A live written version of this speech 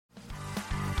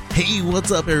Hey,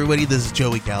 what's up, everybody? This is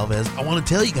Joey Galvez. I want to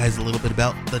tell you guys a little bit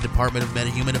about the Department of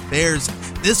Metahuman Affairs.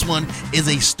 This one is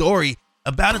a story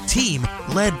about a team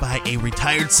led by a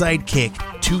retired sidekick,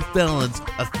 2 felons,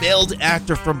 a failed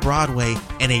actor from Broadway,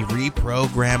 and a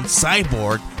reprogrammed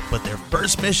cyborg. But their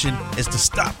first mission is to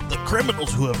stop the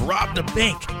criminals who have robbed a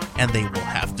bank, and they will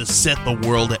have to set the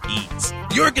world at ease.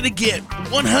 You're going to get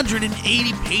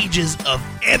 180 pages of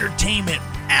entertainment,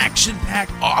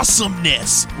 action-packed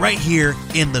awesomeness right here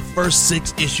in the first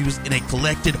 6 issues in a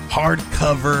collected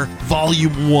hardcover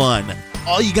volume 1.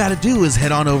 All you got to do is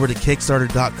head on over to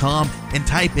Kickstarter.com and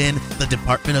type in the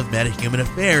Department of Metahuman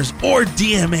Affairs or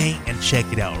DMA and check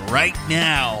it out right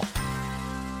now.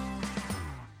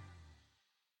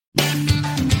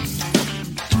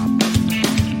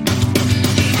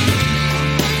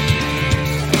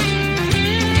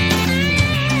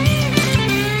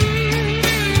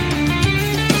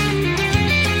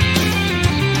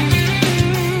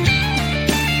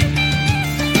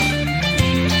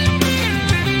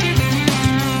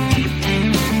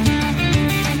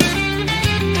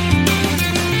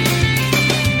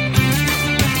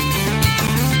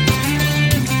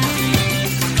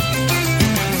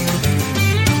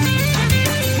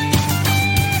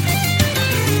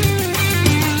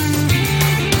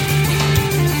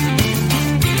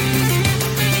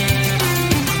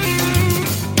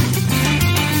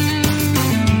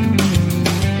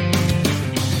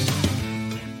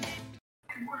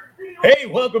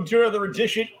 Welcome to another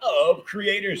edition of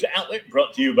Creators Outlet,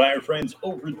 brought to you by our friends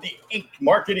over the Inked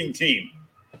Marketing team,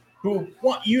 who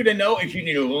want you to know if you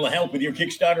need a little help with your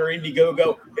Kickstarter or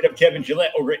Indiegogo, hit up Kevin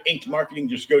Gillette over at Inked Marketing.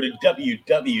 Just go to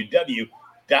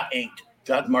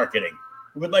www.inked.marketing.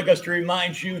 We would like us to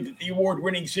remind you that the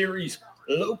award-winning series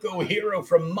Loco Hero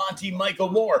from Monty Michael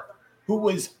Moore, who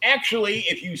was actually,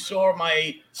 if you saw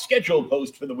my schedule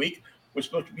post for the week, was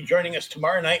supposed to be joining us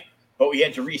tomorrow night, but we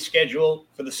had to reschedule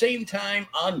for the same time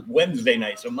on Wednesday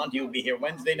night. So Monty will be here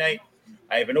Wednesday night.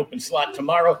 I have an open slot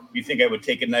tomorrow. You think I would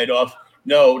take a night off?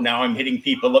 No, now I'm hitting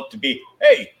people up to be,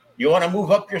 hey, you want to move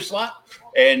up your slot?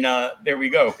 And there we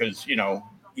go, because, you know,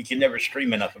 you can never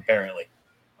stream enough, apparently.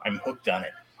 I'm hooked on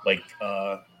it. Like,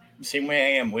 same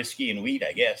way I am whiskey and weed,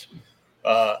 I guess.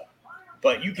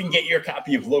 But you can get your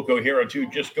copy of Loco Hero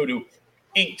 2. Just go to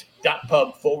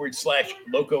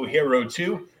inked.pub/Loco Hero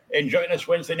 2. And join us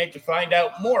Wednesday night to find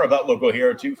out more about Loco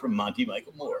Hero 2 from Monty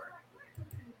Michael Moore.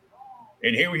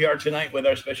 And here we are tonight with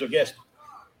our special guest,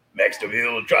 Max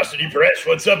DeVill, Atrocity Press.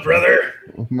 What's up, brother?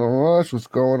 Not much. What's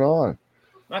going on?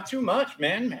 Not too much,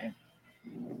 man.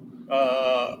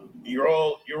 You're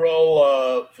all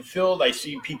fulfilled. I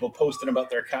see people posting about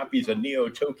their copies of Neo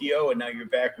Tokyo, and now you're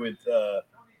back with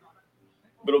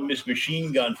Little Miss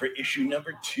Machinegun for issue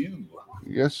number 2.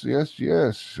 Yes.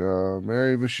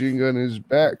 Mary Machinegun is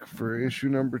back for issue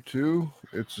number 2.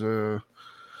 It's a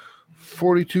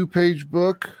 42-page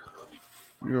book,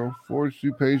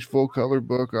 42-page full-color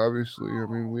book, obviously. I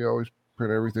mean, we always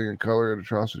print everything in color at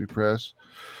Atrocity Press.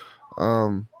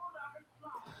 Do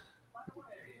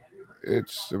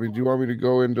you want me to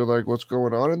go into, like, what's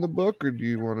going on in the book, or do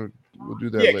you want to... We'll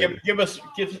do that later. Give us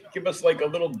like a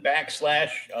little backslash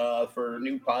for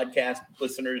new podcast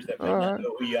listeners that might not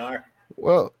know who you are.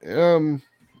 Well,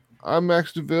 I'm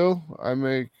Max DeVill. I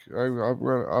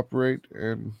operate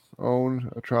and own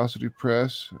Atrocity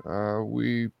Press.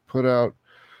 We put out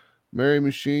Mary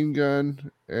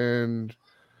Machinegun, and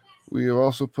we have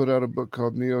also put out a book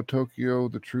called Neo Tokyo: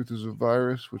 The Truth Is a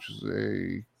Virus, which is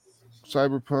a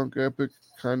cyberpunk epic,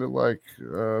 kind of like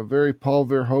very Paul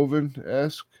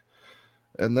Verhoeven-esque.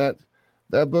 And that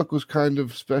book was kind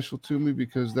of special to me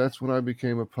because that's when I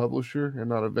became a publisher and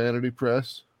not a vanity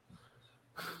press,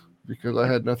 because I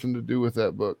had nothing to do with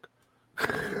that book.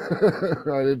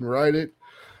 I didn't write it.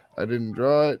 I didn't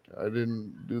draw it. I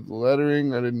didn't do the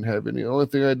lettering. I didn't have any. The only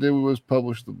thing I did was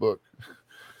publish the book.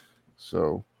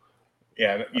 So.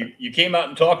 Yeah, you came out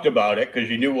and talked about it because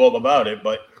you knew all about it,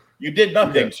 but you did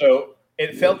nothing. Yeah. So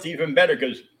it felt even better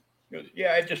because,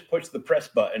 I just pushed the press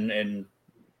button and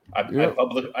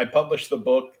I published the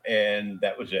book, and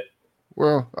that was it.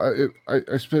 Well, I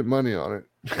spent money on it.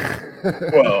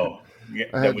 Well,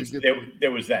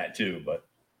 there was that too, but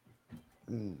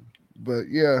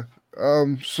yeah.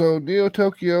 So Neo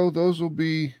Tokyo, that'll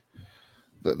be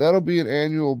an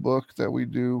annual book that we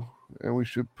do, and we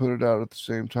should put it out at the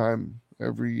same time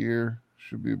every year.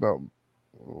 Should be about,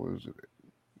 what was it?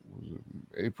 Was it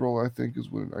April? I think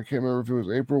is when, I can't remember if it was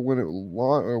April when it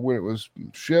launched or when it was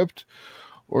shipped,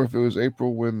 or if it was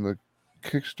April when the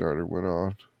Kickstarter went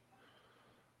on.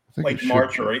 I think like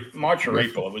March or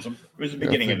April. It was the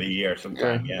beginning of the year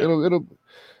sometime. Yeah.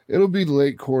 It'll be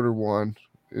late quarter 1.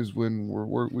 is when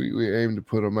we aim to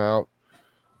put them out.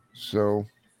 So,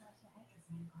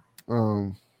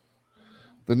 the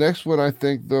next one I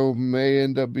think though may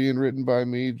end up being written by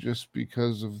me just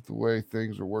because of the way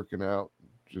things are working out.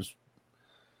 Just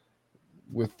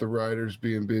with the writers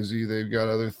being busy, they've got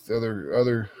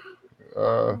other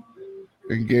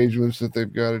engagements that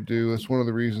they've got to do. That's one of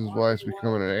the reasons why it's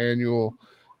becoming an annual,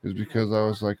 is because I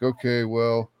was like, okay,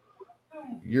 well,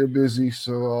 you're busy,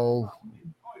 so I'll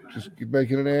just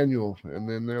make it an annual. And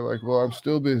then they're like, well, I'm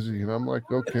still busy, and I'm like,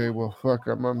 okay, well, fuck,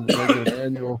 I'm making an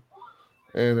annual,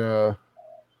 and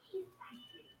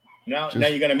now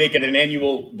you're gonna make it an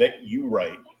annual that you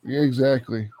write. Yeah,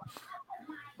 exactly.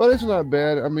 But it's not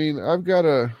bad. I mean, I've got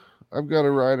a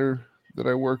writer that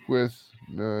I work with,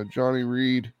 Johnny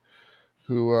Reed,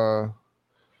 who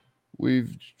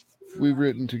we've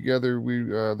written together.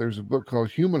 There's a book called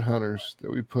Human Hunters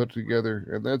that we put together,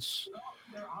 and that's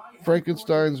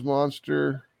Frankenstein's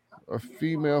monster, a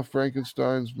female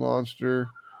Frankenstein's monster,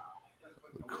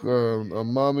 a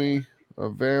mummy, a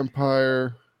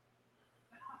vampire,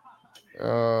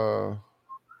 a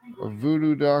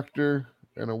voodoo doctor,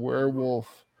 and a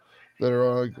werewolf that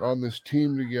are on this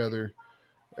team together,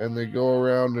 and they go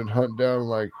around and hunt down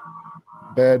like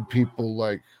bad people,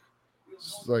 like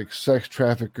sex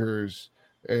traffickers.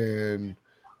 And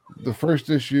the first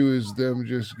issue is them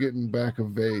just getting back a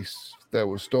vase that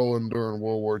was stolen during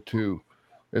World War II.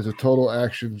 It's a total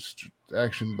action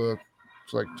book.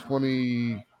 It's like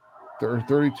 20 or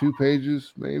 32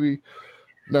 pages, maybe.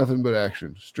 Nothing but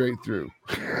action, straight through.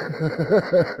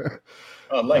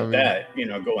 That,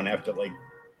 going after like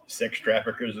sex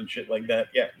traffickers and shit like that.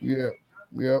 Yeah. Yeah.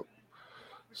 Yep.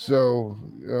 So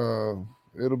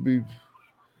it'll be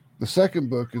the second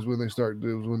book is when they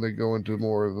when they go into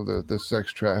more of the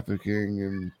sex trafficking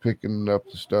and picking up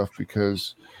the stuff,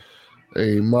 because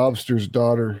a mobster's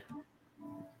daughter.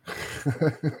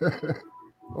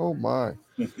 Oh my.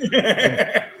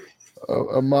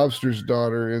 A mobster's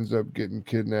daughter ends up getting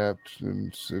kidnapped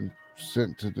and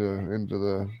sent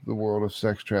into the world of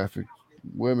sex trafficked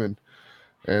women,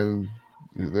 and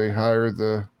they hire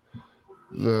the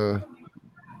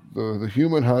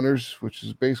human hunters, which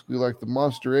is basically like the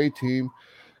Monster A team.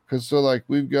 Because so like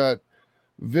we've got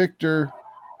Victor,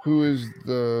 who is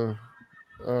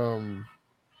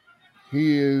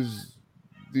he is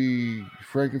the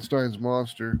Frankenstein's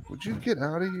monster. Would you get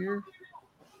out of here?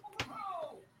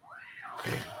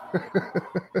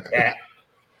 Yeah.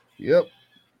 Yep.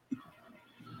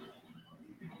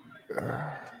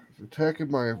 Attacking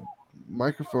my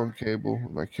microphone cable,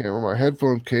 my camera, my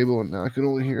headphone cable, and now I can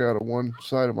only hear out of one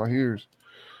side of my ears.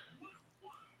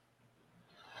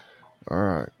 All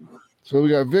right. So we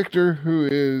got Victor, who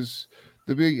is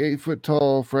the big 8-foot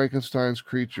tall Frankenstein's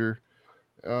creature.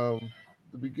 The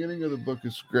beginning of the book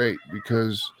is great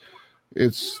because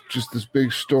it's just this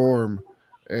big storm,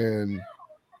 and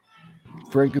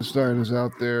Frankenstein is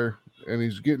out there, and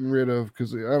he's getting rid of,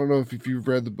 because I don't know if you've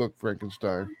read the book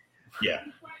Frankenstein. Yeah.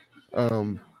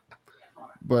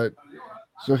 But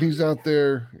so he's out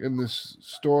there in this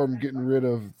storm getting rid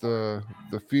of the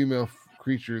female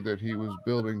creature that he was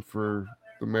building for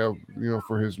the male,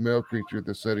 for his male creature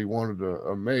that said he wanted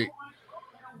a mate.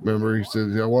 Remember, he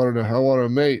said, I want a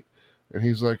mate. And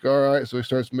he's like, all right. So he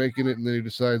starts making it, and then he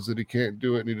decides that he can't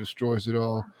do it, and he destroys it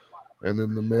all. And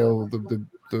then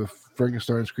the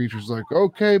Frankenstein's creature's like,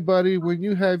 okay, buddy, when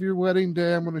you have your wedding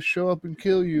day, I'm going to show up and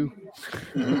kill you.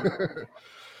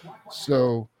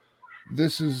 So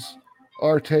this is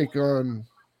our take on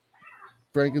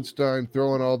Frankenstein he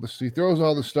throws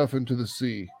all the stuff into the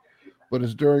sea, but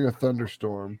it's during a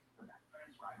thunderstorm.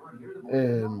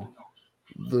 And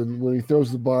when he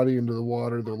throws the body into the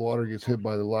water gets hit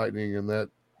by the lightning, and that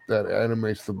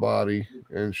animates the body,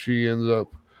 and she ends up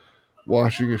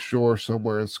washing ashore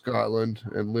somewhere in Scotland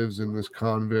and lives in this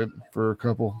convent for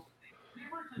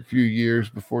a few years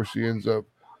before she ends up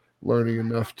learning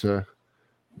enough to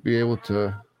be able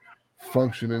to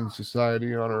function in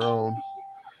society on her own.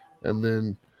 And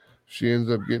then she ends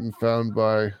up getting found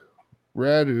by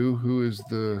Radu, who is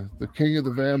the king of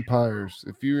the vampires.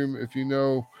 If you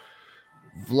know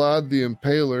Vlad the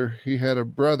Impaler, he had a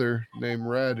brother named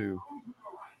Radu,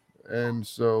 and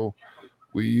so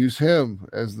we use him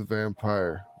as the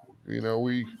vampire.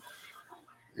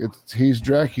 He's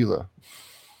Dracula.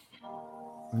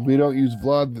 We don't use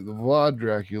Vlad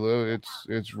Dracula.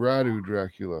 It's Radu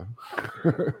Dracula.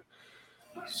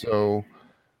 So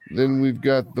then we've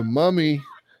got the mummy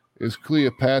is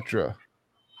Cleopatra.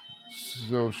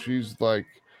 So she's like,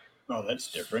 oh, that's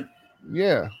different.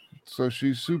 Yeah. So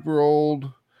she's super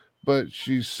old, but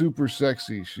she's super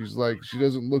sexy. She's like, she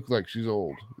doesn't look like she's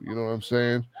old. You know what I'm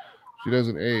saying? She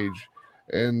doesn't age.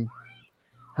 And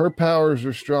her powers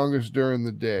are strongest during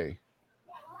the day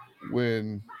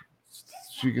when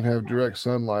she can have direct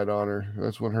sunlight on her.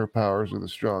 That's when her powers are the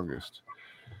strongest.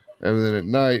 And then at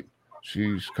night,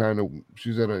 she's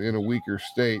in a weaker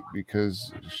state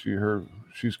because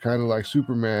she's kind of like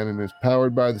Superman and is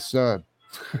powered by the sun.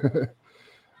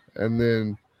 And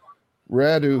then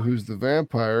Radu, who's the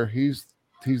vampire, he's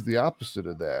the opposite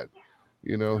of that.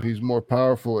 He's more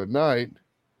powerful at night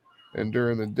and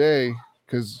during the day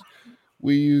because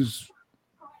we use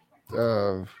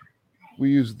the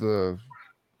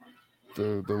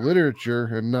literature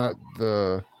and not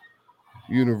the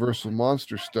universal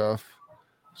monster stuff.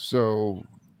 So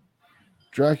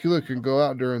Dracula can go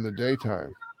out during the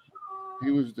daytime.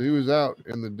 He was out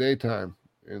in the daytime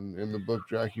in the book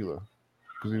Dracula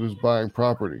because he was buying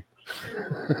property.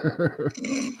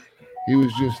 he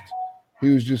was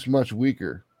just much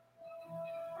weaker.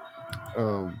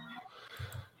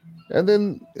 And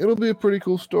then it'll be a pretty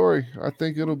cool story. I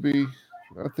think it'll be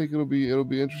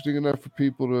interesting enough for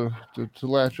people to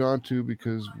latch onto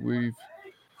because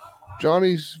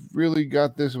Johnny's really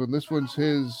got this one. This one's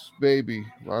his baby.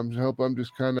 I'm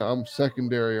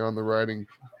secondary on the writing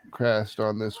cast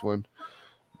on this one,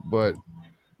 but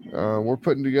we're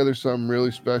putting together something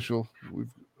really special.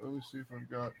 Let me see if I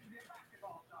got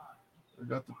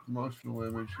the promotional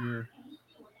image here.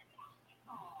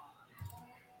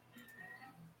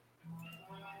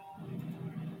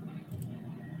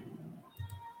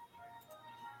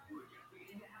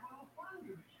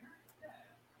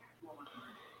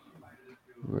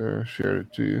 There, I shared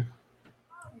it to you.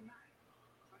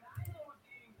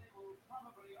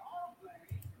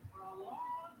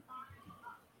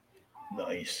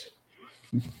 Nice.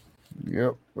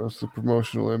 Yep, that's the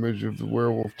promotional image of the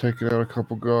werewolf taking out a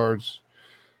couple guards.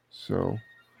 So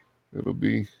it'll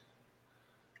be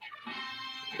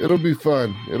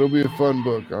fun. It'll be a fun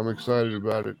book. I'm excited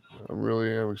about it. I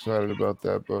really am excited about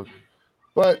that book.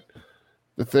 But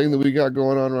the thing that we got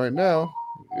going on right now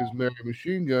is Mary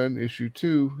Machinegun issue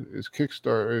 2 is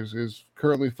Kickstarter is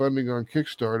currently funding on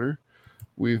Kickstarter.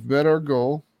 We've met our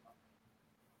goal.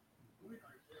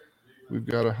 We've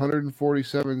got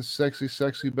 147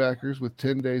 sexy backers with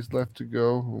 10 days left to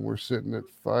go, and we're sitting at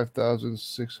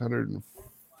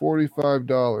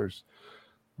 $5,645.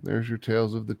 There's your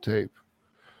Tales of the Tape.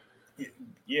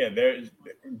 Yeah,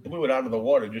 blew it out of the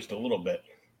water just a little bit.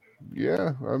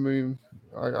 Yeah, I mean,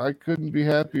 I couldn't be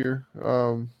happier.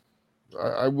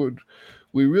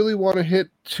 We really want to hit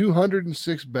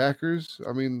 206 backers.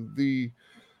 I mean, the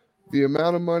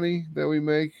amount of money that we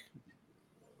make,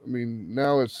 I mean,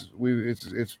 now it's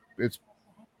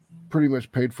pretty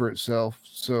much paid for itself.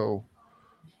 So,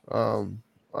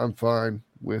 I'm fine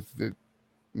with it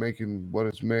making what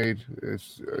it's made.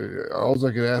 It's all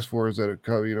I can ask for is that it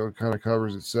kind of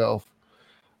covers itself.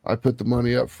 I put the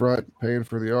money up front, paying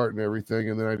for the art and everything,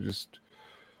 and then I just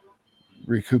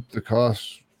recoup the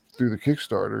costs through the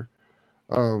Kickstarter.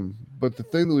 But the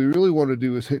thing that we really want to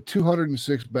do is hit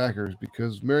 206 backers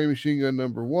because Mary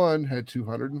Machinegun #1 had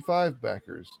 205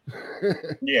 backers.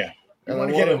 Yeah. I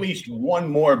want to get at least one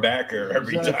more backer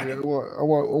every time. I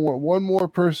want one more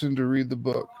person to read the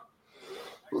book.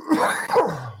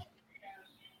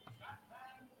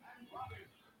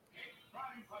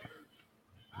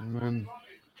 And then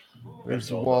there's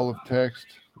the wall of text.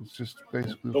 It's just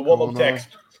basically the wall of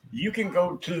text. You can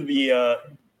go to the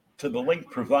link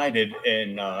provided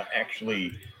and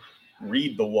actually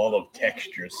read the wall of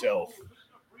text yourself.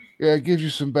 Yeah, it gives you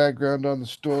some background on the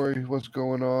story, what's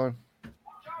going on.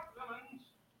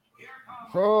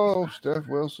 Oh, Steph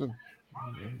Wilson.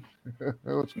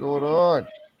 What's going on?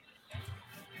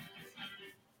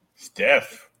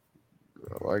 Steph.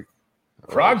 I like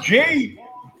Frog G.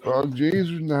 Frog G's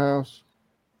in the house.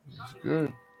 It's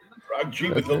good. Frog G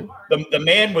with the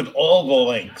man with all the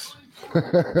links.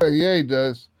 Yeah, he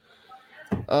does.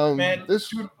 Man,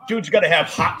 this dude's got to have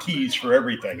hotkeys for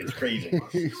everything. It's crazy.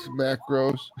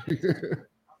 Macros.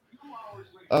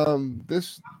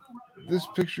 This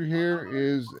picture here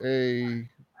is a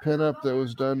pinup that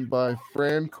was done by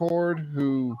Fran Cord,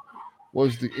 who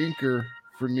was the inker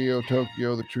for Neo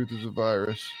Tokyo, The Truth is a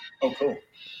Virus. Oh, cool.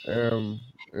 And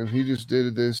he just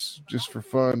did this just for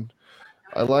fun.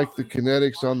 I like the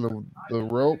kinetics on the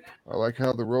rope. I like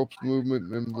how the rope's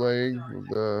movement and laying,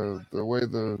 the way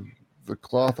the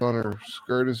cloth on her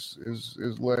skirt is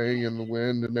laying in the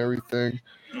wind and everything.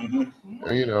 Mm-hmm.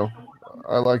 And,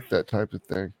 I like that type of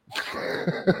thing.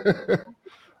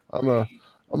 I'm a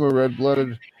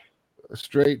red-blooded,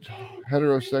 straight,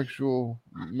 heterosexual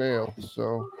male,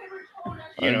 so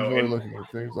I enjoy looking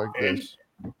at things like this.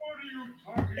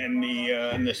 and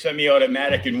the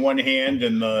semi-automatic in one hand,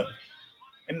 and the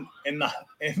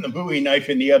Bowie knife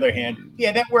in the other hand.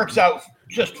 Yeah, that works out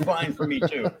just fine for me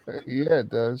too. Yeah, it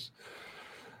does.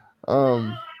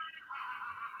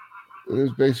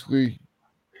 It basically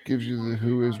gives you the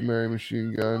Who is Mary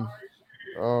Machine Gun.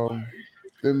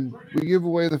 Then we give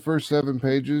away the first 7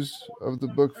 pages of the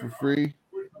book for free.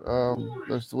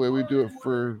 That's the way we do it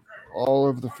for all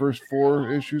of the first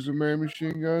 4 issues of Mary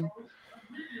Machine Gun.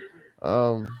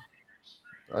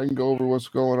 I can go over what's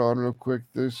going on real quick.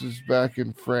 This is back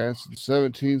in France in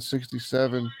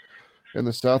 1767. In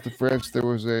the south of France, there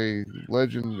was a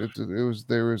legend. It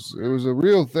was a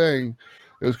real thing.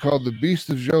 It was called the Beast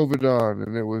of Jovedon,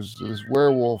 and it was this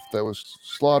werewolf that was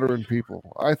slaughtering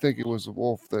people. I think it was a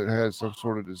wolf that had some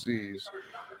sort of disease,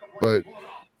 but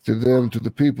to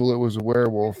the people, it was a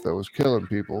werewolf that was killing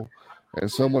people, and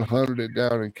someone hunted it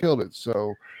down and killed it.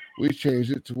 So we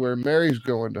changed it to where Mary's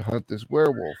going to hunt this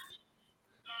werewolf.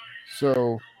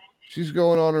 So she's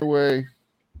going on her way,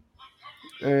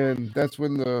 and that's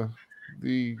when the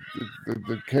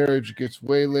carriage gets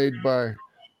waylaid by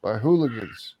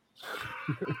hooligans.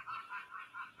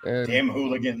 And Damn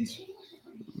hooligans.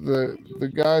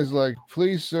 the guy's like,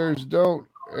 please sirs, don't.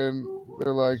 And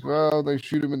they're like, well, they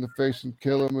shoot him in the face and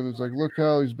kill him. And it's like, look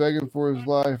how he's begging for his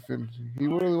life. And he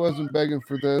really wasn't begging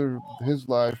for his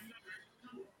life.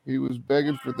 He was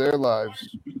begging for their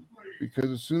lives.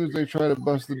 Because as soon as they try to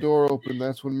bust the door open,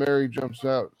 that's when Mary jumps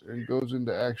out and goes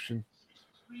into action.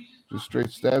 Just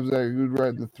straight stabs that dude right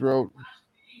in the throat,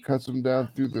 cuts him down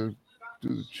through the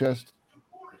chest,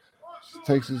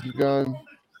 takes his gun,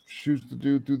 shoots the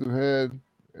dude through the head,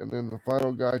 and then the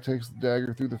final guy takes the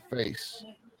dagger through the face.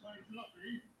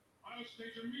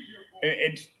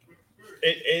 It's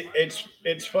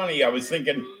funny. I was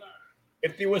thinking,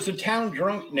 if there was a town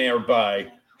drunk nearby,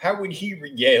 how would he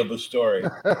regale the story?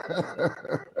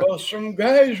 Well, some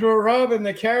guys were robbing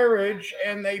the carriage,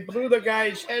 and they blew the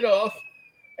guy's head off.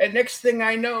 And next thing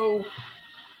I know,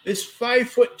 this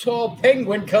 5-foot-tall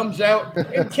penguin comes out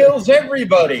and kills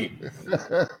everybody.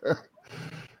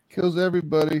 Kills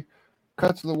everybody,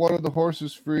 cuts one of the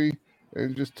horses free,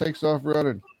 and just takes off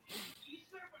running.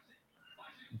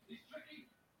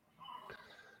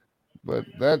 But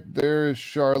there is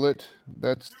Charlotte.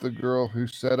 That's the girl who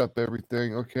set up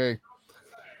everything. Okay.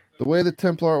 The way the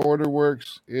Templar Order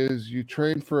works is you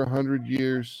train for 100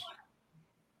 years,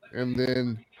 and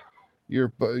then you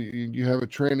have a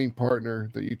training partner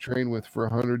that you train with for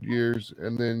 100 years,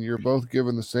 and then you're both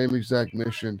given the same exact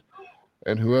mission,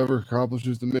 and whoever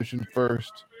accomplishes the mission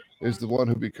first is the one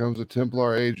who becomes a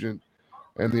Templar agent,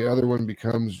 and the other one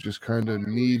becomes just kind of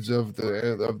needs of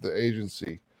the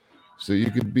agency. So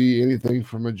you could be anything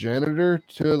from a janitor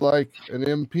to like an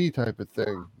MP type of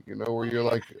thing, where you're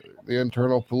like the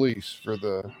internal police for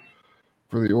the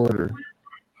order,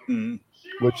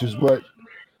 which is what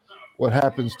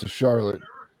happens to Charlotte.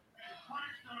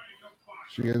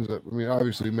 She ends up. I mean,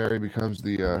 obviously, Mary becomes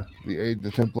the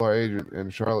Templar agent,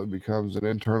 and Charlotte becomes an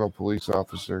internal police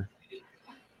officer.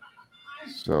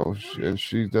 So,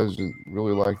 she doesn't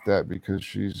really like that because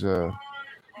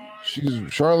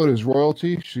Charlotte is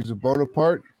royalty. She's a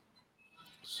Bonaparte,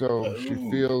 so she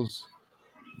feels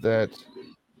that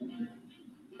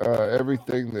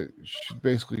everything that should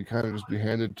basically kind of just be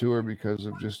handed to her because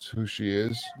of just who she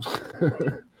is.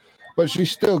 But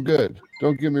she's still good.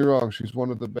 Don't get me wrong. She's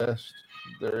one of the best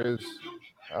there is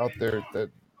out there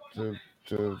to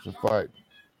fight.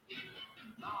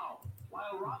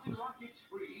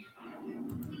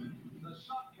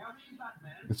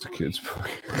 It's a kid's book.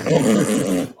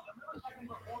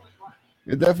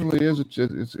 It definitely is.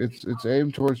 It's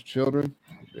aimed towards children,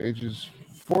 ages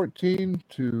 14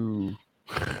 to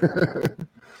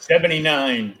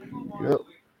 79. Yep.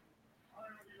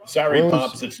 Sorry,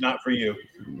 Pops, it's not for you.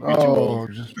 Oh,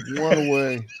 just one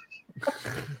away.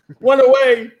 One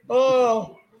away.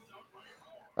 Oh.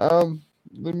 Then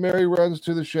Mary runs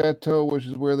to the chateau, which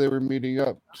is where they were meeting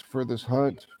up for this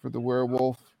hunt for the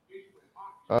werewolf.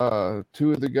 2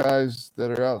 of the guys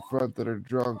that are out front that are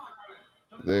drunk,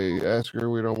 they ask her,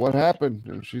 what happened?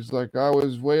 And she's like, I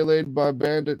was waylaid by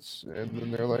bandits. And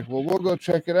then they're like, well, we'll go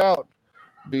check it out,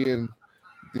 being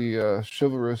the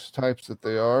chivalrous types that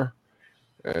they are.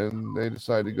 And they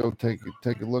decide to go take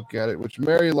a look at it, which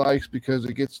Mary likes because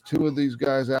it gets 2 of these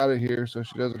guys out of here so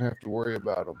she doesn't have to worry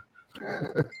about them.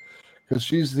 Because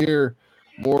she's here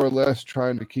more or less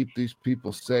trying to keep these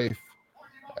people safe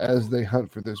as they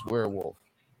hunt for this werewolf.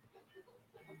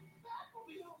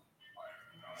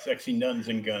 Sexy nuns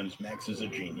and guns. Max is a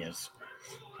genius.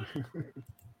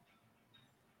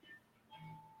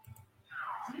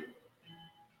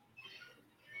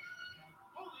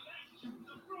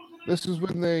 This is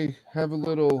when they have a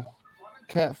little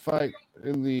cat fight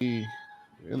in the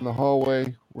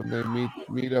hallway when they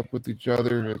meet up with each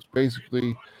other. And it's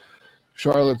basically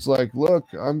Charlotte's like, "Look,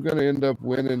 I'm gonna end up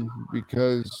winning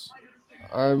because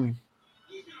I'm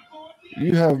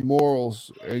you have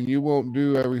morals and you won't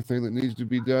do everything that needs to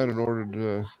be done in order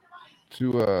to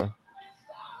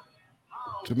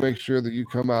to make sure that you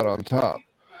come out on top."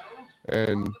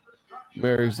 And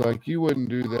Mary's like, "You wouldn't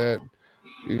do that,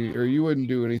 or you wouldn't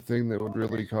do anything that would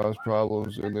really cause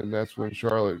problems." And then that's when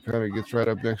Charlotte kind of gets right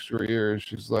up next to her ear, and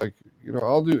she's like,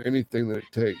 "I'll do anything that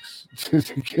it takes to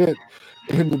get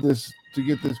to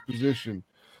get this position."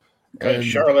 Because And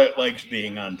Charlotte likes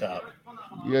being on top.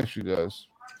 yes, she does.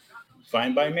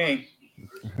 Fine by me.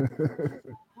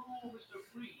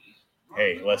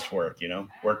 Hey, let's work,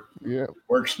 Work Yeah.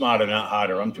 work smarter, not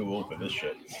harder. I'm too old for this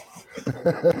shit.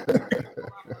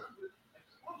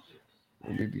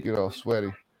 We need to get all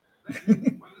sweaty.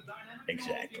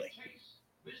 Exactly.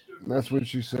 And that's when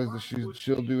she says that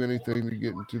she'll do anything to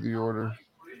get into the order.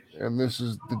 And this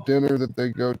is the dinner that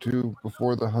they go to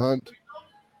before the hunt.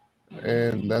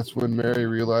 And that's when Mary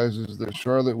realizes that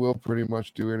Charlotte will pretty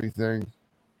much do anything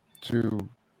to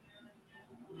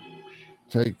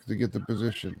get the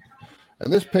position.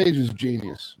 And this page is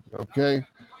genius. Okay,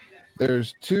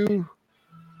 there's two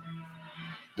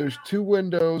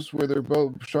windows where they're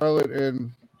both Charlotte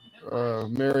and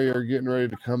Mary are getting ready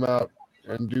to come out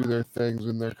and do their things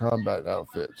in their combat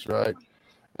outfits, right?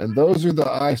 And those are the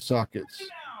eye sockets.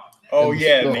 Oh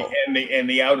yeah, and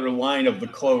the outer line of the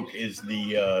cloak is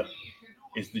the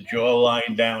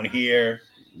jawline down here.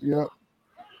 Yep.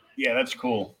 Yeah, that's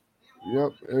cool.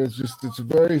 Yep, and it's a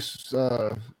very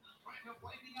subtle.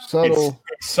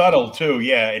 It's subtle too.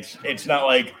 Yeah, it's not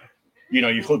like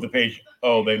you flip the page.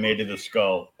 Oh, they made it a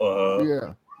skull.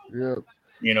 Yeah. Yep.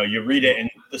 You read it, and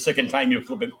the second time you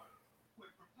flip it.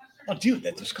 Oh, dude,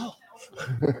 that's a skull.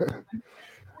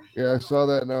 Yeah, I saw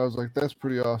that and I was like, that's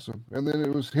pretty awesome. And then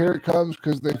it was Here It Comes,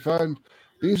 because they find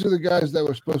these are the guys that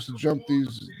were supposed to jump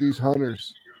these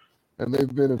hunters, and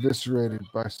they've been eviscerated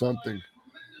by something.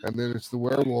 And then it's the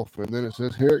werewolf, and then it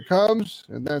says Here It Comes,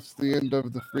 and that's the end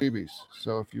of the freebies.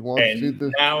 So if you want to see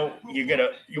the now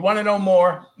you want to know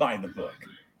more, buy the book.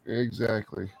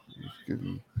 Exactly.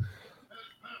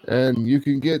 And you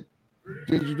can get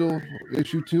digital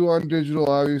issue 2 on digital.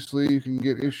 Obviously, you can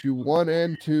get issue 1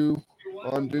 and 2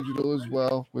 on digital as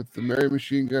well with the Mary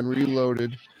Machinegun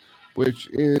Reloaded, which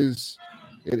is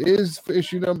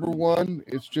issue number 1.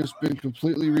 It's just been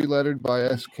completely relettered by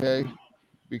SK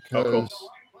because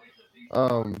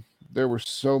there were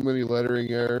so many lettering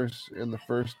errors in the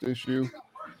first issue.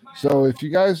 So if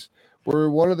you guys were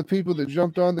one of the people that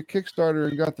jumped on the Kickstarter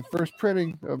and got the first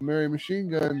printing of Mary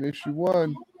Machinegun issue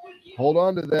 1, hold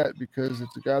on to that because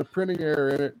it's got a printing error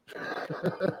in it.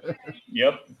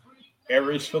 Yep.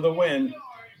 Errors for the win.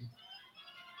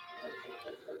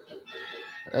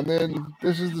 And then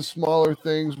this is the smaller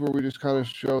things where we just kind of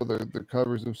show the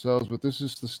covers themselves. But this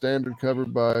is the standard cover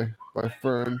by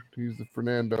Fern. He's the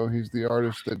Fernando. He's the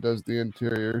artist that does the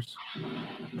interiors.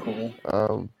 Cool.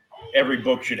 Every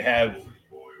book should have.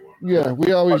 Yeah,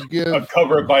 we always give a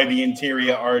cover by the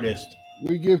interior artist.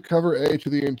 We give cover A to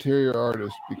the interior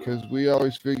artist because we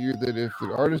always figure that if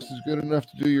the artist is good enough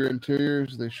to do your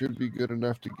interiors, they should be good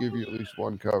enough to give you at least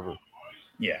one cover.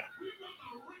 Yeah.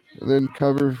 And then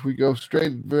cover, we go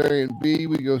straight variant B.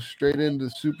 We go straight into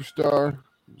Superstar.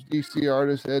 DC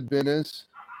artist Ed Benes.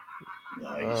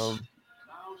 Nice.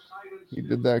 He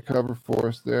did that cover for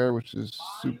us there, which is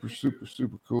super, super,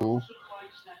 super cool.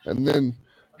 And then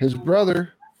his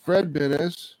brother, Fred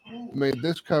Benes, made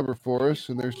this cover for us,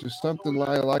 and there's just something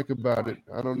I like about it.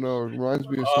 I don't know. It reminds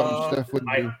me of something Steph would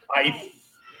do.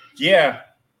 Yeah.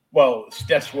 Well,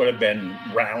 Steph's would have been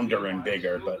rounder and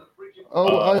bigger, but.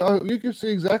 You can see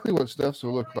exactly what Steph's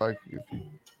will look like. If you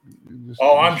just,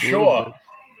 I'm sure.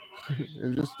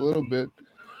 In just a little bit.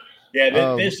 Yeah,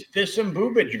 there's some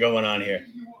boobage going on here.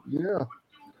 Yeah.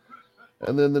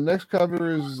 And then the next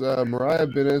cover is Mariah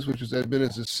Benes, which is Ed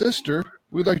Benes' sister.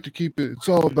 We'd like to keep it's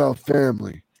all about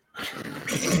family.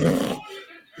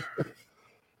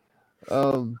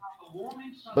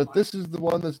 But this is the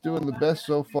one that's doing the best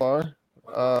so far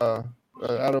out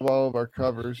of all of our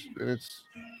covers. And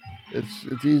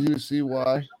it's easy to see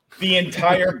why. The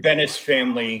entire Benes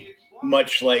family,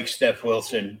 much like Steph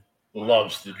Wilson,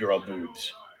 loves to draw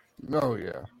boobs. Oh,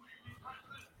 yeah.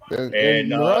 And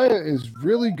Mariah is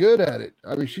really good at it.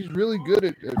 I mean, she's really good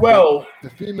at the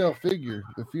female figure,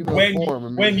 the female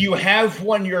form. When you have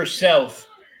one yourself,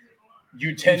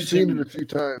 you tend You've seen it a few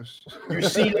times. You've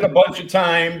seen it a bunch of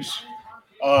times.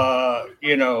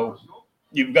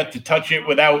 you've got to touch it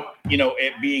without,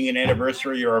 it being an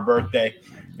anniversary or a birthday,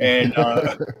 and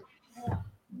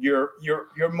you're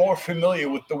more familiar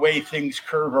with the way things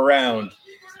curve around.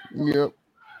 Yep.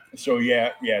 So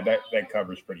that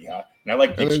cover's pretty hot, and I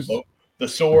like And the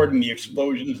sword and the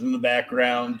explosions in the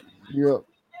background. Yep.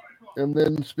 And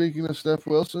then speaking of Steph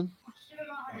Wilson,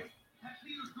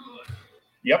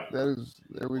 Yep, that is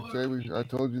I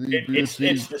told you these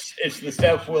it's the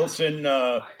Steph Wilson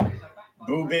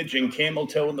boobage and camel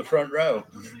toe in the front row.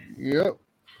 Yep.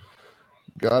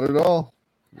 Got it all.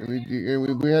 And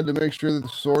we had to make sure that the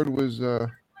sword was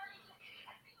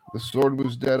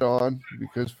dead on,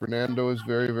 because Fernando is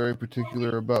very, very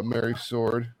particular about Mary's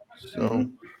sword. So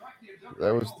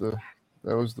that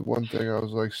was the one thing I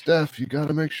was like, Steph, you got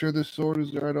to make sure this sword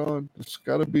is right on. It's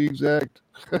got to be exact.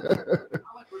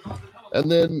 And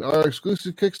then our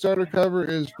exclusive Kickstarter cover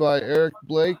is by Eric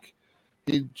Blake.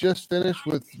 He just finished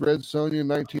with Red Sonja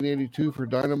 1982 for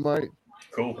Dynamite.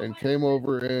 Cool. And came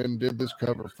over and did this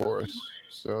cover for us.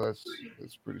 So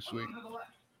that's pretty sweet.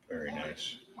 Very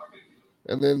nice.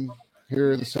 And then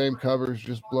here are the same covers,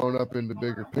 just blown up into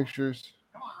bigger pictures.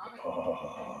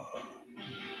 Oh.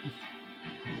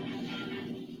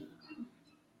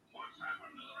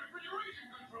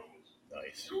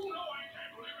 Nice.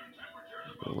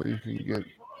 Where you can get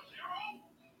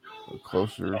a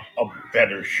closer, a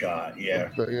better shot. Yeah.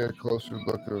 Closer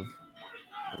look of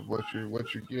what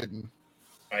you're getting.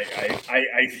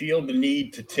 I feel the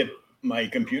need to tip my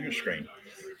computer screen.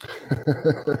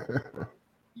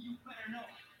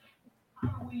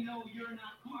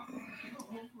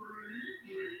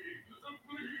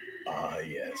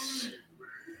 Yes.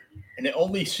 And it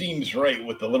only seems right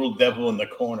with the little devil in the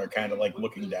corner, kind of like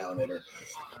looking down at her.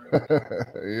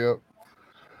 Yep.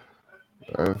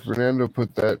 Fernando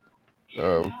put that,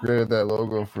 created that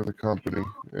logo for the company,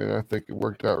 and I think it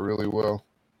worked out really well.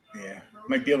 Yeah.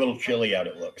 Might be a little chilly out,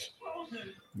 it looks.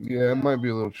 Yeah, it might be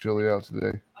a little chilly out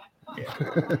today. Yeah.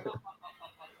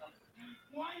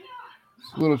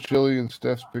 It's a little chilly in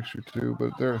Steph's picture too,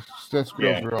 but Steph's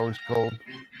girls are always cold.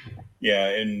 Yeah,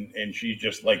 and she's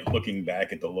just like looking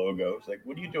back at the logo. It's like,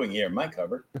 what are you doing here? My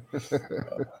cover.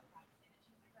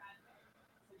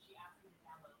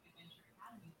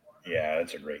 Yeah,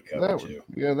 that's a great cover too.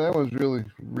 Yeah, that was really,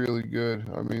 really good.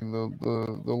 I mean,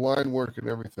 the line work and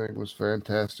everything was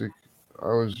fantastic.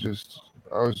 I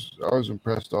was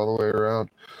impressed all the way around.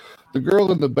 The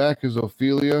girl in the back is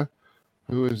Ophelia,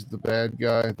 who is the bad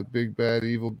guy, the big bad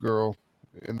evil girl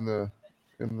in the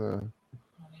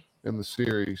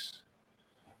series.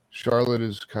 Charlotte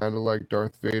is kind of like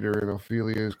Darth Vader, and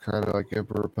Ophelia is kind of like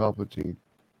Emperor Palpatine.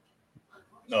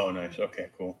 Oh, nice. Okay,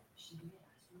 cool.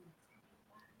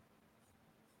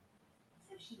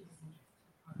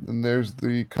 And there's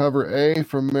the cover A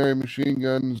from Mary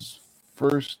Machinegun's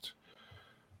first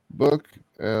book.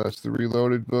 It's the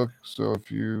Reloaded book. So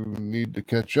if you need to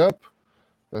catch up,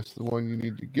 that's the one you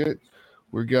need to get.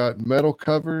 We got metal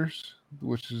covers,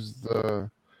 which is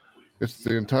it's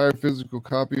the entire physical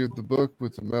copy of the book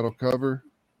with the metal cover.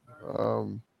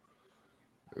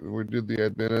 We did the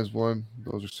Adminez one.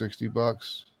 Those are $60.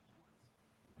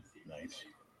 Nice.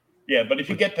 Yeah, but if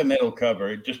you get the metal cover,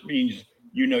 it just means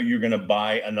you're going to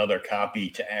buy another copy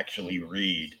to actually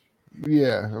read.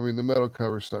 Yeah, I mean the metal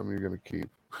cover is something you're going to keep.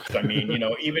 I mean,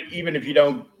 even if you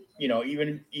don't,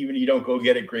 even you don't go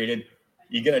get it graded,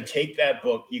 you're going to take that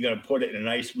book, you're going to put it in a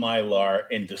nice Mylar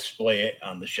and display it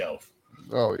on the shelf.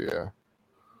 Oh yeah.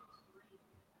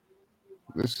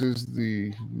 This is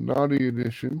the naughty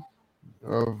edition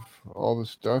of all the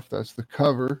stuff. That's the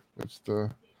cover. That's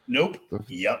the Nope.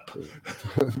 Yep.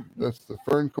 That's the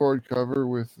fern cord cover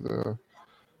with the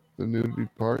nudity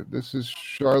part. This is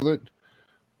Charlotte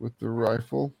with the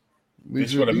rifle.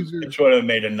 This would have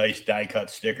made a nice die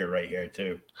cut sticker right here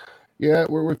too. Yeah,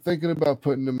 we're thinking about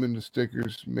putting them into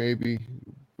stickers, maybe.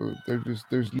 But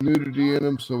there's nudity in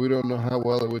them, so we don't know how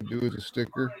well it would do as a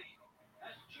sticker.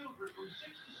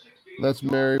 That's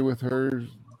Mary with hers.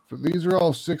 These are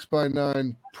all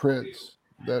 6x9 prints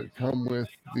that come with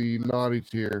the naughty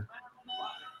tier.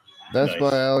 That's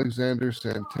by Alexander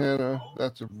Santana.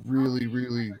 That's a really,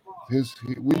 really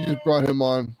we just brought him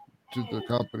on to the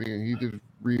company, and he did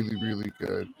really, really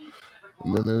good.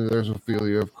 And then there's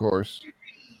Ophelia, of course.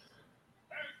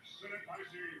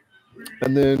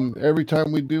 And then every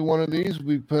time we do one of these,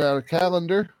 we put out a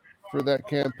calendar for that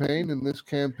campaign. In this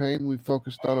campaign, we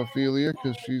focused on Ophelia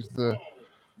because she's the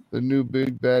new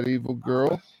big bad evil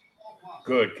girl.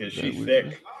 Good, because she's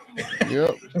thick.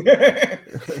 Yep.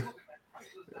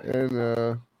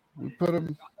 And we put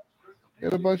them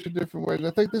in a bunch of different ways.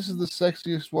 I think this is the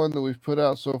sexiest one that we've put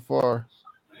out so far.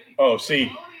 Oh,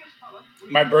 see,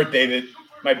 my birthday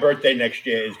My birthday next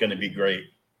year is going to be great.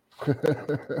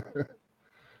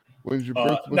 When's your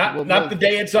birthday? Not the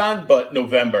day it's on, but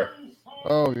November.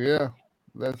 Oh yeah,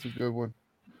 that's a good one.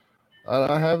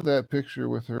 I have that picture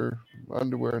with her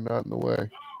underwear not in the way.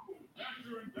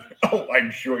 Oh, I'm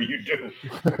sure you do.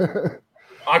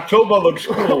 October looks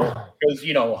cool because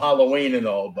Halloween and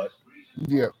all, but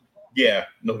yeah,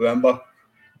 November.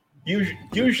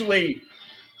 Usually,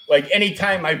 like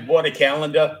anytime I bought a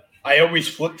calendar, I always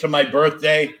flip to my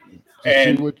birthday,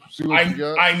 and see what you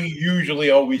got? I'm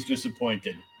usually always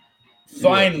disappointed.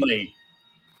 Finally,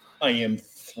 I am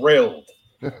thrilled.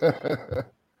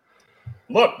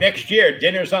 Look, next year,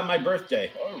 dinner's on my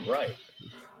birthday. All right.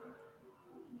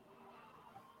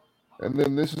 And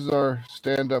then this is our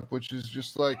stand-up, which is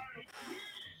just like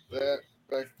that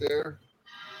back there.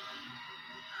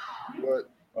 But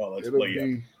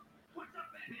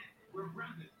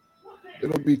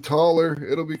it'll be taller.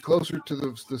 It'll be closer to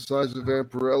the size of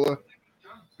Vampirella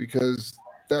because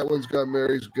that one's got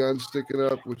Mary's gun sticking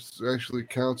up, which actually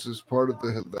counts as part of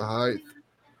the height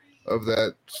of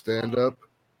that stand-up.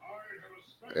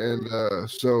 And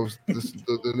so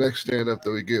the next stand-up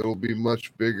that we get will be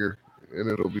much bigger, and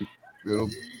it'll be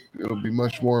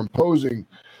much more imposing,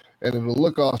 and it'll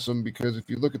look awesome because if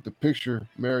you look at the picture,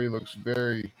 Mary looks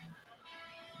very,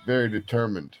 very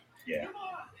determined. Yeah,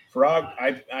 Frog.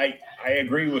 I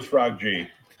agree with Frog G.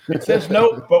 It says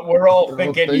nope, but we're all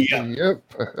thinking yep.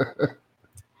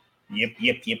 Yep.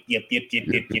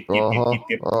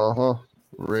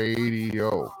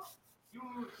 Radio.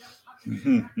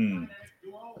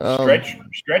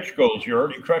 Stretch goals. You're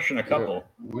already crushing a couple.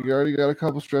 Yeah, we already got a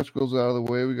couple stretch goals out of the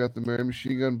way. We got the Mary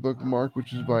Machinegun bookmark,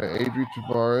 which is by Adri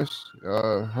Tavares.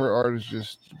 Her art is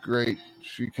just great.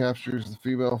 She captures the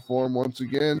female form once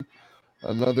again.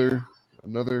 Another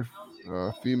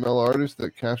female artist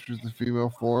that captures the female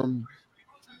form.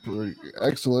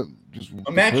 Excellent. Just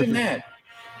imagine that.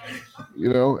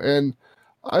 And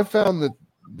I found that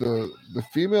the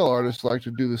female artists like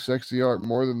to do the sexy art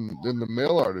more than the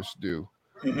male artists do.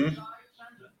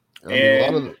 Mm-hmm.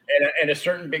 And a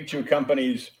certain big two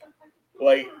companies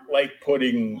like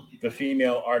putting the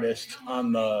female artists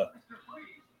on the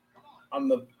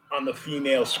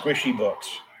female squishy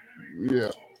books. Yeah,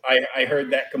 I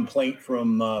heard that complaint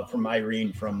from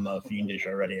Irene from Fiendish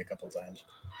already a couple times,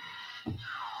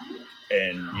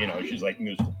 and she's like,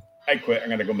 I quit. I'm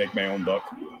gonna go make my own book.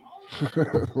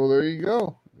 Well, there you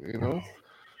go.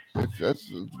 That's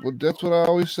what I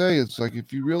always say. It's like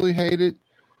if you really hate it,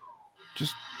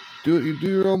 just do it. You do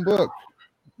your own book.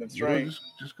 That's right.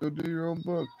 Just go do your own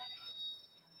book.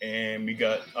 And we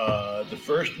got the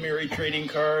first Mary trading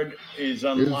card is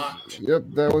unlocked. Yep,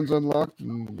 that one's unlocked.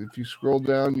 And if you scroll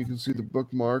down, you can see the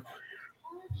bookmark.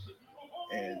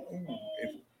 And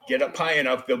if you get up high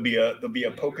enough, there'll be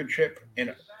a poker chip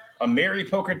and a Mary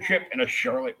poker chip and a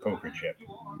Charlotte poker chip.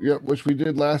 Yep, which we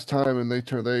did last time, and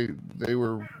they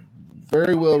were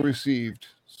very well received.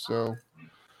 So,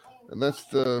 and that's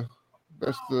the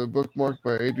bookmark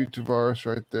by Adri Tavares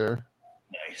right there.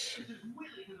 Nice.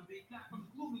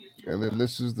 And then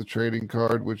this is the trading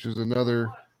card, which is another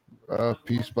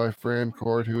piece by Fran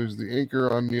Court, who is the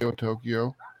inker on Neo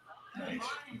Tokyo. Nice.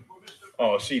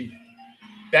 Oh, see,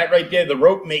 that right there, the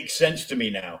rope makes sense to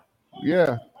me now.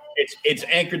 Yeah. It's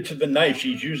anchored to the knife.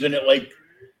 She's using it like,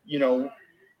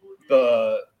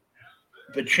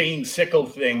 the chain sickle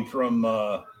thing from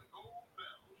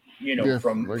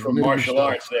from martial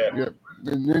arts there. Yep,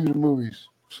 the ninja movies.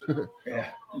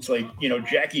 Yeah, it's like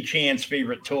Jackie Chan's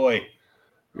favorite toy.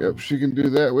 Yep, she can do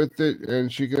that with it, and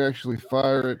she can actually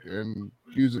fire it and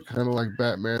use it kind of like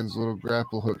Batman's little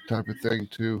grapple hook type of thing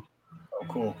too. Oh,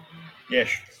 cool. Yeah,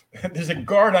 there's a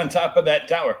guard on top of that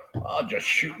tower. I'll just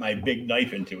shoot my big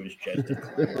knife into his chest.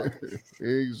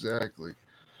 Exactly.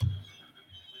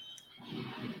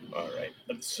 All right,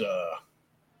 let's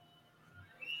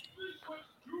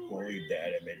leave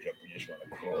that image up. We just want to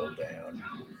scroll down.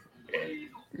 And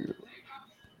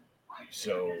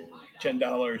so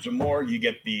 $10 or more, you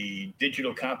get the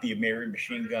digital copy of Mary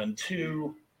Machinegun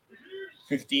 2.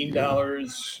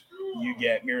 $15, you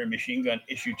get Mary Machinegun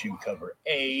issue 2 cover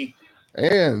A.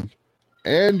 And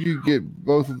you get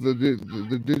both of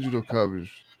the digital covers.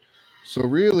 So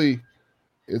really,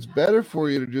 it's better for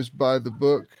you to just buy the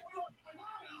book.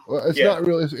 Well, it's not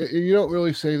really. You don't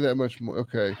really save that much more.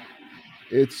 Okay,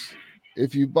 it's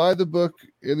if you buy the book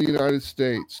in the United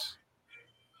States,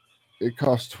 it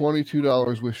costs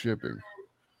 $22 with shipping.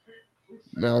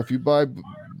 Now, if you buy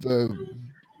and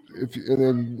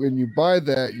then when you buy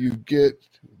that, you get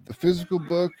the physical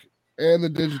book and the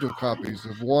digital copies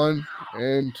of 1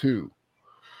 and 2.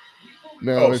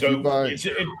 Now, Oh, if you so buy,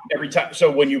 every time.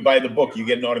 So when you buy the book, you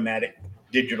get an automatic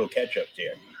digital catch-up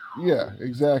tier. yeah,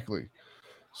 exactly.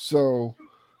 So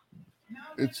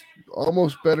it's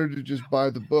almost better to just buy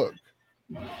the book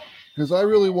because I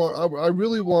really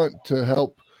want to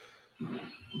help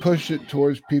push it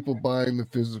towards people buying the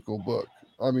physical book.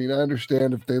 I mean, I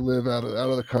understand if they live out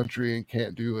of the country and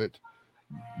can't do it,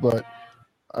 but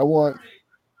I want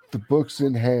the books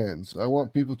in hands. I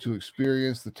want people to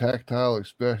experience the tactile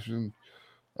expression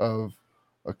of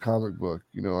a comic book.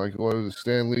 You know, like what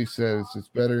Stan Lee says, it's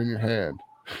better in your hand.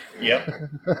 Yep. He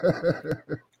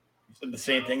said the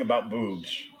same thing about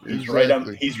boobs. He's right on.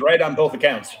 Exactly. He's right on both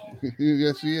accounts.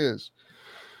 Yes, he is.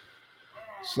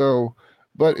 So,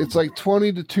 but it's like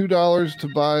 $22 to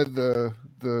buy the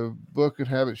book and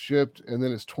have it shipped, and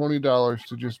then it's $20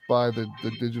 to just buy the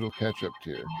digital catch up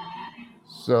tier.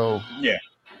 So Yeah.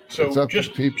 it's So up to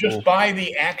people. just buy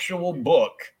the actual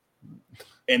book,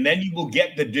 and then you will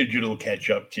get the digital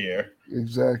catch-up tier.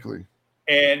 Exactly.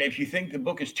 And if you think the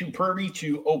book is too pervy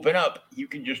to open up, you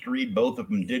can just read both of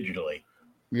them digitally.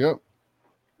 Yep.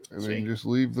 And See? then just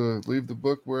leave the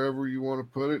book wherever you want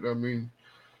to put it. I mean,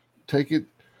 take it,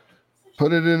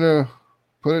 put it in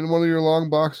one of your long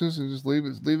boxes and just leave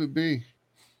it be.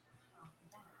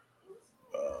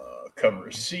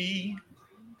 Cover C.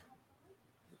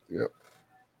 Yep.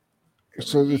 Cover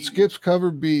So B. it skips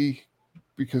cover B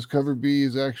because cover B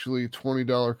is actually a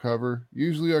 $20 cover.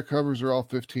 Usually our covers are all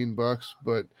 $15,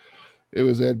 but it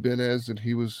was Ed Benez and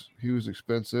he was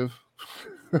expensive.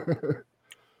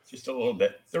 Just a little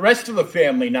bit. The rest of the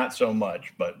family, not so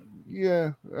much, but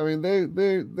Yeah, I mean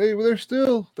they're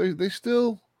still they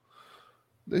still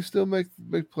make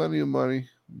plenty of money,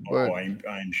 but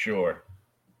I'm sure.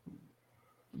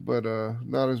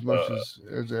 not as much as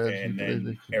Ed. And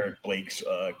then Eric Blake's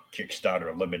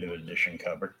Kickstarter limited edition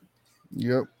cover.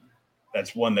 Yep.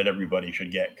 That's one that everybody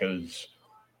should get because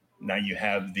now you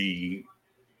have the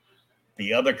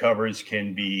other covers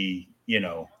can be, They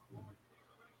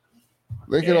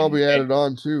can all be added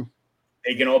on too.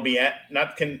 They can all be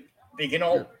they can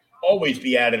all always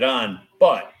be added on,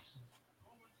 but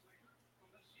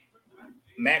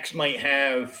Max might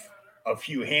have a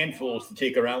few handfuls to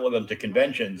take around with him to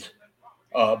conventions,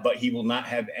 but he will not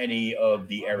have any of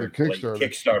the Eric Blake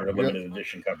Kickstarter limited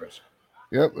edition covers.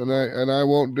 Yep, and I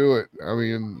won't do it. I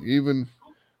mean, even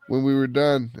when we were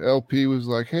done, LP was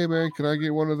like, "Hey man, can I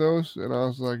get one of those?" And I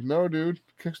was like, "No, dude,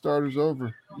 Kickstarter's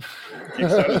over."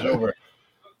 Kickstarter's over.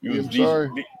 I'm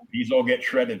sorry. These all get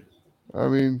shredded. I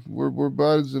mean, we're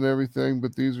buds and everything,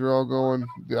 but these are all going.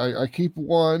 I keep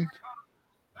one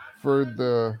for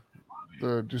the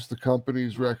just the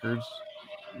company's records,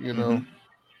 and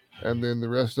then the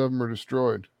rest of them are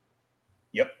destroyed.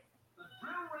 Yep.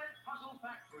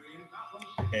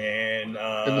 And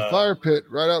in the fire pit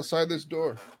right outside this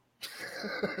door.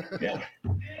 Yeah.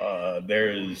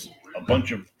 There's a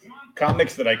bunch of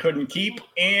comics that I couldn't keep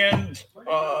and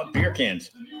beer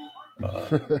cans.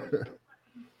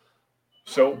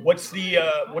 So what's the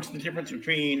difference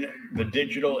between the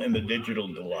digital and the digital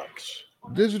deluxe?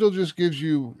 Digital just gives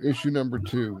you issue number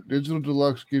 2. Digital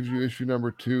deluxe gives you issue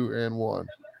number 2 and 1.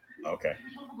 Okay.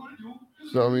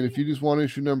 So I mean, if you just want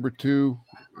issue number 2,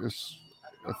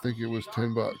 I think it was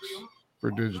 $10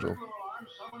 for digital.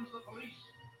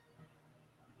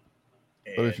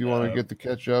 But if you want to get the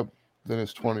catch up, then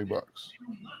it's $20.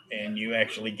 And you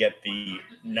actually get the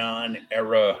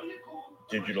non-era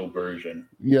digital version.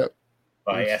 Yep.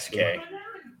 By SK.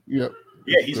 Yep.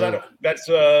 Yeah, he's out of that's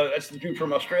the dude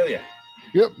from Australia.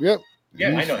 Yep. Yeah, he's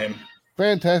I know him.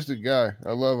 Fantastic guy.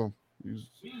 I love him. He's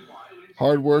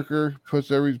hard worker.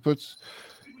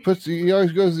 He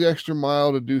always goes the extra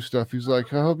mile to do stuff. He's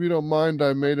like, I hope you don't mind.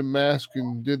 I made a mask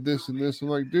and did this and this. I'm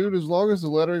like, dude, as long as the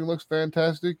lettering looks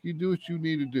fantastic, you do what you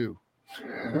need to do.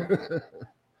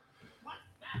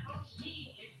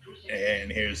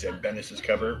 And here's Ed Bennis's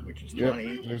cover, which is 20.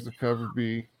 Yep, there's the cover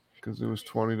B because it was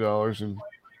 $20 and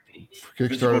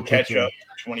Kickstarter catch up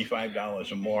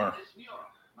 $25 or more.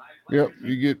 Yep,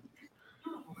 you get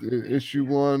issue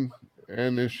 1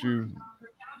 and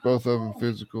both of them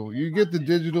physical. You get the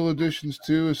digital editions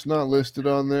too. It's not listed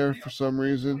on there for some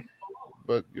reason,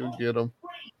 but you'll get them.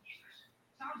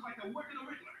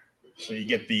 So you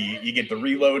get the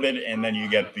reloaded, and then you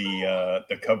get the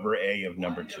cover A of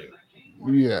number 2.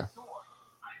 Yeah,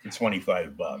 for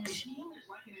 $25.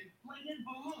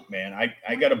 Man,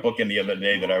 I got a book in the other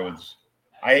day that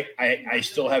I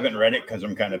still haven't read it because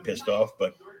I'm kind of pissed off.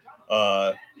 But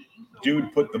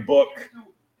dude put the book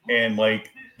and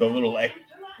like the little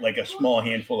like a small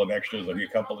handful of extras, like a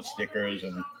couple of stickers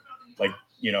and like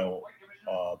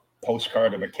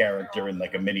postcard of a character and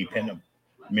like a mini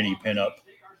mini pinup,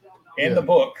 and the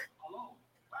book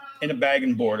in a bag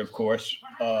and board, of course,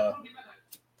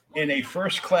 in a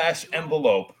first-class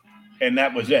envelope, and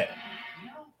that was it.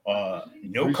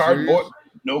 No cardboard,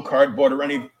 or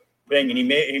anything. And he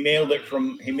mailed it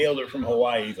from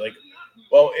Hawaii. He's like,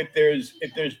 well, if it's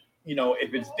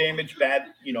damaged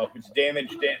badly, he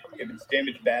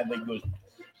goes,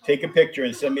 take a picture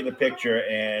and send me the picture,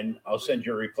 and I'll send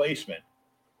you a replacement.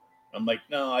 I'm like,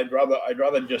 no, I'd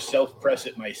rather just self-press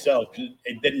it myself.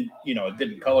 It didn't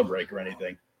color break or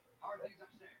anything.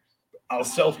 I'll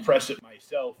self-press it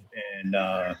myself, and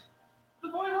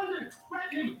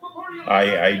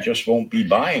I just won't be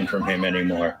buying from him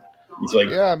anymore. He's like,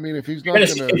 yeah, I mean, if he's not gonna,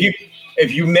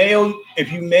 if you mail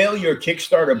your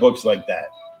Kickstarter books like that,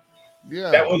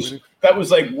 yeah, that was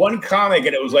like one comic,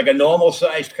 and it was like a normal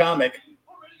sized comic.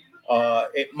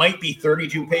 It might be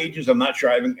 32 pages. I'm not sure.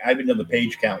 I haven't done the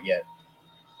page count yet.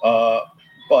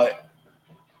 But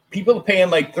people are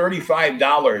paying like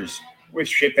 $35 with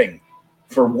shipping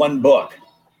for one book,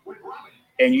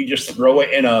 and you just throw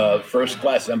it in a first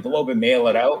class envelope and mail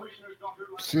it out.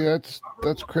 See, that's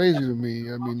crazy to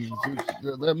me. I mean,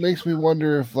 that makes me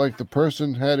wonder if like the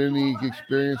person had any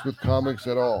experience with comics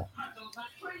at all.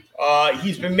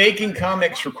 He's been making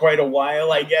comics for quite a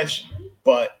while, I guess,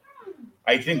 but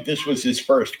I think this was his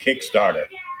first Kickstarter.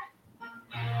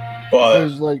 But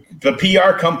like the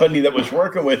PR company that was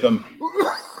working with him,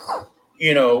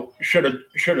 should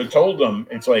have told him.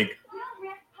 It's like,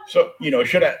 so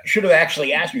should have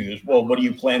actually asked me this. Well, what do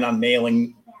you plan on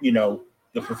mailing?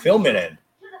 The fulfillment in.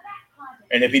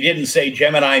 And if he didn't say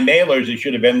Gemini mailers, it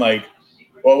should have been like,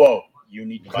 whoa, you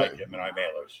need to buy Gemini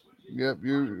mailers. Yep,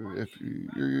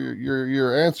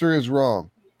 your answer is wrong.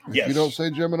 If you don't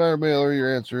say Gemini mailer,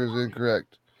 your answer is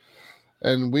incorrect.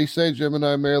 And we say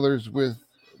Gemini mailers with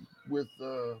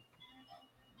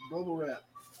bubble wrap.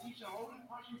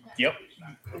 Yep.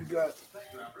 We've got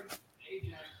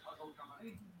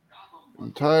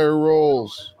entire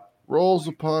rolls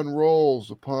upon rolls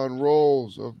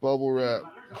of bubble wrap.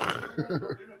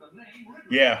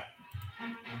 Yeah.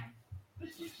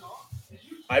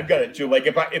 I've got it too. Like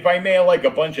if I mail like a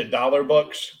bunch of dollar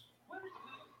books,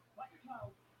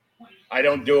 I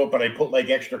don't do it, but I put like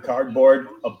extra cardboard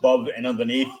above and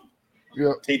underneath.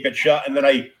 Yep. Tape it shut, and then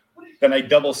I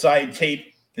double side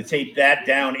tape to tape that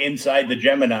down inside the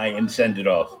Gemini and send it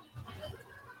off.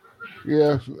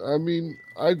 Yeah, I mean,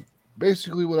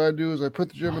 basically what I do is I put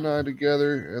the Gemini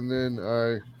together, and then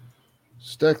I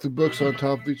stack the books on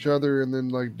top of each other, and then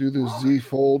like do the Z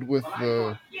fold with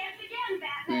the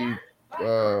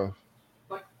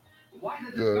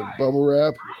bubble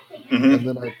wrap, and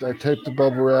then I tape the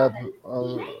bubble wrap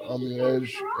on the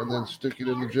edge, and then stick it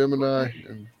in the Gemini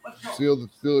and seal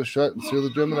it shut and seal the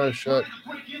Gemini shut.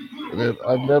 And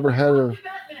I've never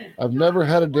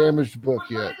had a damaged book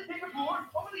yet.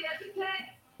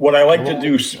 What I like to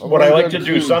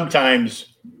do sometimes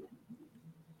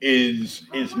is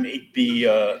make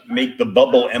the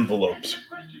bubble envelopes.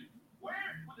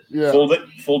 Yeah.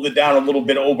 Fold it down a little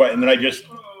bit over, and then I just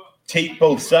tape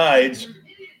both sides,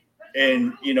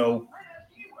 and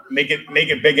make it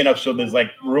big enough so there's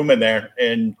like room in there,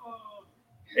 and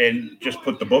just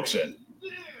put the books in.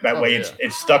 That way,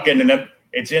 it's stuck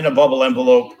it's in a bubble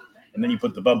envelope, and then you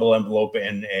put the bubble envelope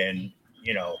in, and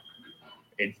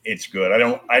it's good.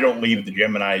 I don't leave the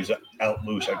Geminis out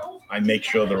loose. I make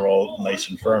sure they're all nice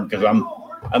and firm, because I'm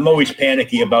always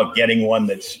panicky about getting one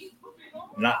that's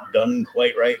not done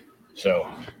quite right. So,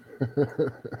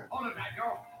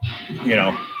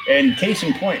 and case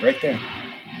in point, right there.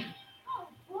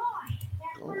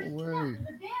 Go away.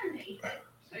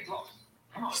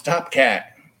 Stop,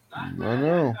 cat. I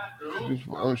know.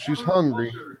 She's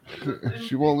hungry.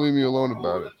 She won't leave me alone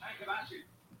about it.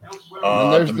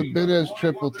 And there's the Benez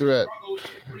triple threat.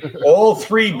 All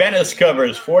 3 Benez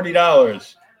covers,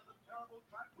 $40.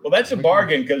 Well, that's a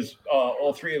bargain, because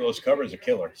all 3 of those covers are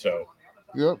killer. So.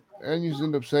 Yep, and you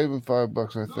end up saving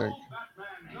 $5, I think.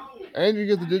 And you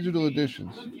get the digital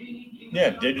editions. Yeah,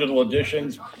 digital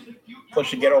editions.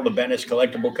 Plus, you get all the Benez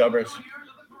collectible covers.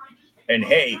 And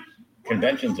hey,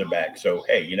 conventions are back, so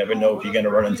hey, you never know if you're going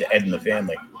to run into Ed and the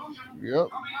family. Yep.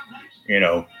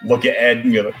 Look at Ed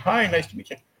and you're like, "Hi, nice to meet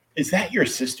you. Is that your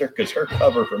sister? Because her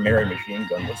cover for Mary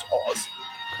Machinegun was awesome.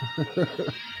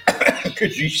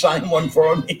 Could you sign one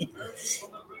for me?"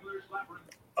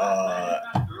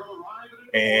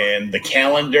 And the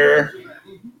calendar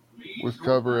with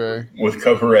cover A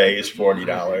is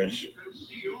 $40.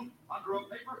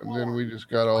 And then we just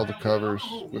got all the covers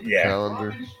with the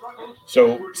calendar.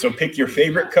 So pick your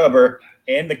favorite cover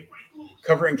and the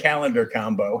cover and calendar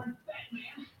combo.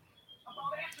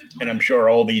 And I'm sure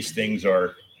all these things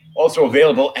are Also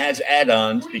available as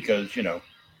add-ons because Yep.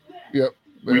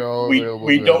 They're all we available.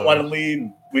 we as don't want to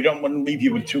add-ons. leave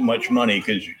you with too much money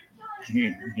because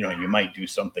you might do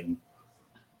something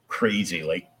crazy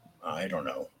like I don't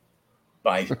know,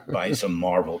 buy some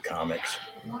Marvel comics.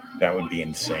 That would be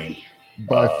insane.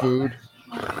 Buy food.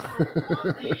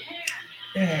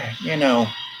 Yeah,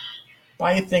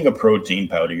 buy a thing of protein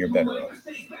powder. You're better off.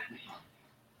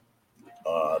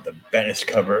 The Venice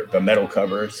cover, the metal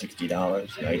cover,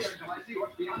 $60. Nice.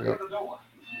 Yep.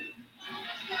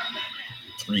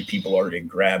 3 people already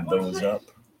grabbed those up.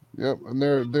 Yep, and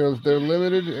they're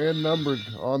limited and numbered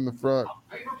on the front.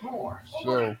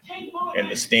 So,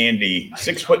 and the standee,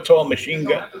 6 foot tall machine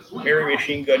gun, Mary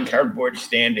machine gun cardboard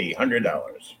standee,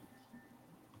 $100.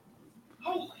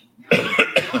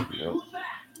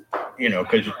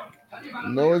 Because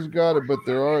Noah's got it, but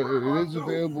it is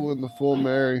available in the full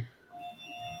Mary,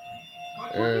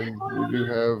 and we do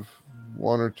have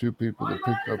 1 or 2 people that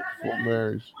picked up the full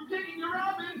Marys.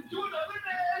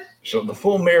 So the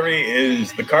full Mary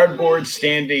is the cardboard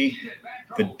standee,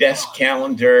 the desk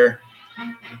calendar,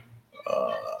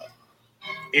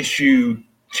 issue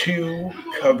 2,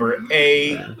 cover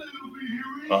A,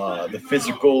 the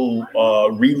physical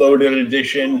reloaded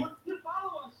edition,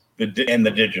 and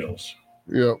the digitals.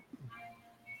 Yep.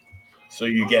 So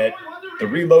you get the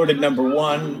reloaded number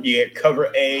 1, you get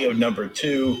cover A of number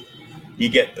 2, you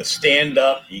get the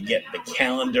stand-up, you get the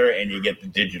calendar, and you get the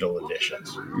digital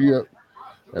editions. Yep.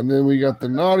 And then we got the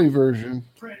naughty version.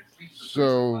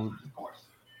 So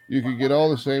you could get all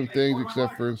the same things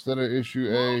except for instead of issue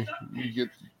A, you get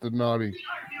the naughty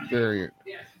variant.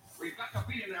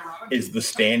 Is the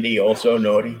standee also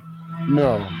naughty?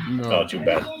 No. Oh, too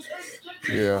bad.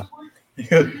 Yeah.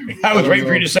 I was waiting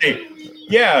for you to say,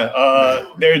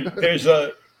 there's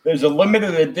a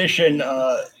limited edition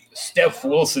Steph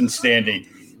Wilson standee.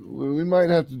 We might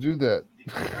have to do that.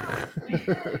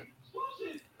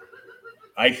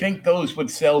 I think those would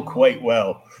sell quite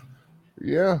well.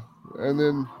 Yeah, and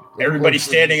then everybody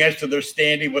standing next to their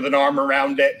standee with an arm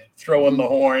around it, throwing the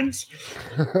horns.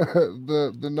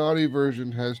 The naughty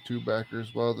version has 2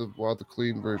 backers, while the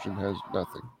clean version has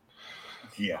nothing.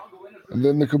 Yeah. And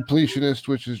then the completionist,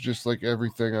 which is just like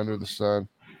everything under the sun.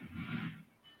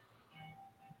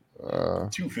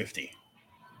 $250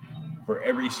 for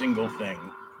every single thing.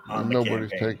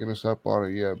 Nobody's taken us up on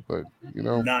it yet, but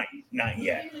not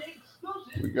yet.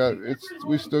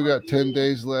 We still got 10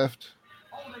 days left,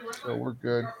 so we're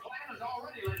good.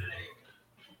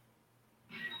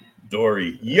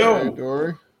 Dory, yo, hey,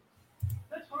 Dory.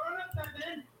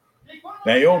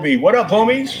 Naomi, what up,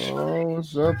 homies? Oh,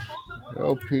 what's up,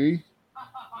 LP?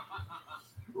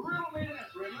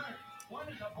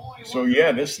 So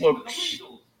yeah, this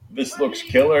looks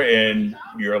killer, and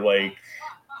you're like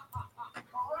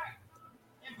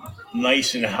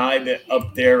nice and high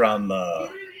up there on the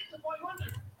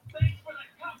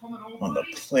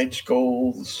pledge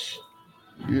goals.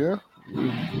 Yeah,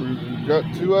 we've got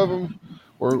 2 of them.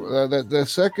 Or that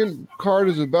second card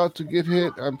is about to get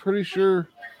hit. I'm pretty sure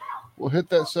we'll hit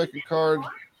that second card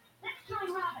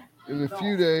in a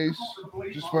few days.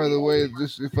 Just by the way,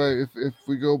 if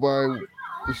we go by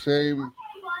the same,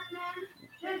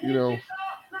 the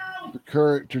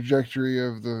current trajectory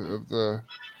of the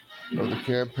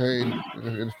campaign,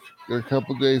 in a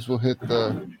couple days we'll hit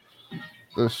the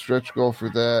stretch goal for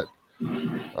that.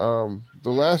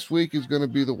 The last week is going to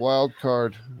be the wild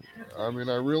card. I mean,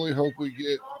 I really hope we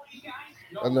get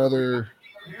another,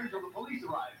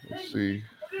 let's see,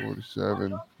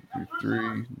 47,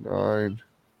 53, 9.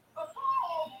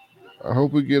 I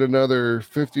hope we get another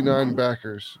 59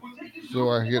 backers so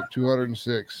I get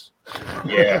 206.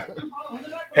 Yeah.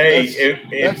 Hey,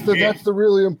 that's the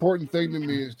really important thing to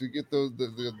me, is to get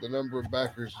the number of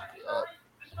backers up.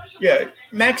 Yeah,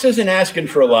 Max isn't asking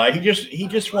for a lot. He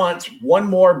just wants 1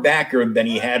 more backer than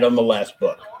he had on the last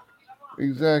book.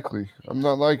 Exactly. I'm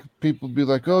not like people be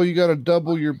like, oh, you got to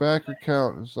double your backer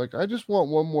count. It's like, I just want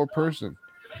 1 more person.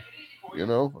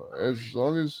 As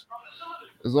long as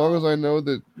I know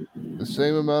that the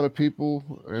same amount of people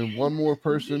and 1 more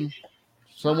person,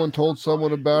 someone told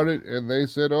someone about it and they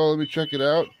said, oh, let me check it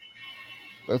out.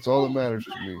 That's all that matters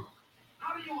to me.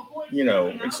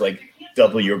 It's like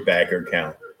double your backer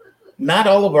count. Not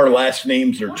all of our last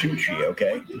names are Tucci,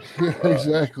 okay? Yeah,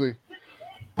 exactly.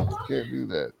 Can't do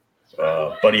that.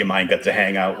 Buddy of mine got to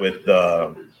hang out with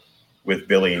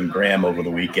Billy and Graham over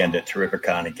the weekend at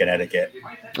Terrificon in Connecticut.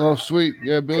 Oh, sweet.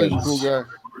 Yeah, Billy's a cool guy.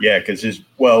 Yeah, because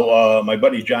my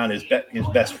buddy John, his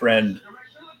best friend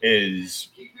is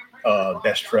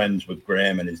best friends with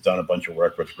Graham and has done a bunch of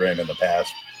work with Graham in the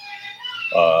past.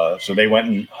 So they went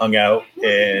and hung out,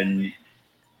 and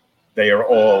They are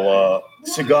all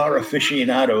cigar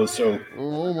aficionados. So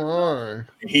Oh my!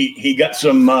 he got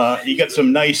some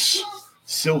nice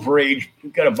Silver Age. He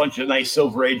got a bunch of nice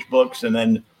Silver Age books, and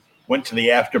then went to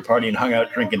the after party and hung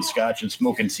out drinking scotch and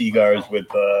smoking cigars with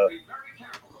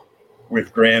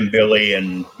Graham, Billy,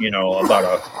 and about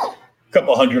a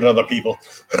couple hundred other people.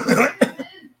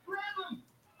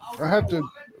 I have to.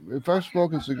 If I'm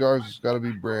smoking cigars, it's got to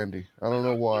be brandy. I don't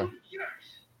know why.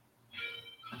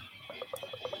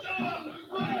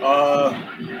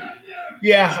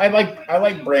 Yeah, I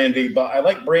like brandy, but I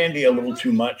like brandy a little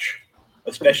too much,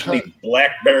 especially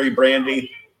blackberry brandy,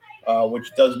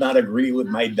 which does not agree with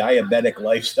my diabetic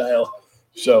lifestyle.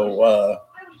 So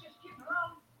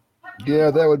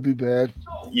yeah, that would be bad.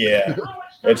 Yeah,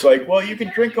 it's like, well, you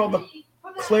can drink all the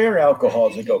clear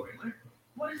alcohols. I go,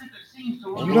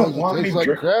 you don't want me like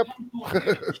drink crap.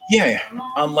 Yeah,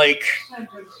 I'm like,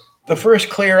 the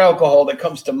first clear alcohol that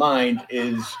comes to mind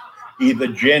is either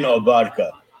gin or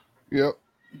vodka. Yep.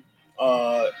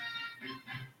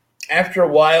 After a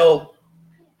while,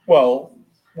 well,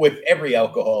 with every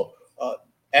alcohol,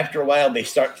 after a while they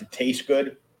start to taste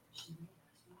good.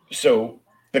 So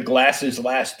the glasses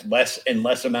last less and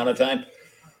less amount of time,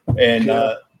 and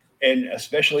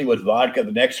especially with vodka,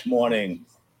 the next morning,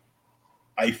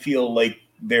 I feel like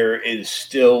there is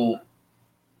still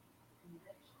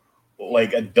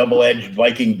like a double-edged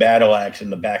Viking battle axe in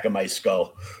the back of my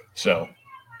skull. So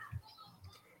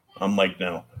I'm like,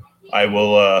 no, I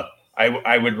will.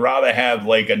 I would rather have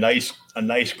like a nice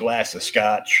glass of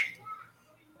scotch.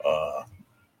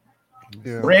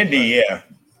 Brandy, yeah.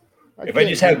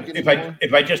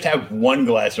 If I just have one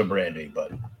glass of brandy,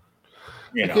 but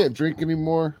I can't drink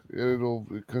anymore.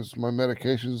 Because my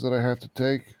medications that I have to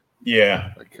take.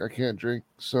 Yeah, I can't drink,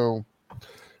 so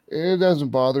it doesn't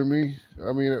bother me.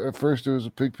 I mean, at first it was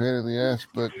a big pain in the ass,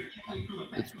 but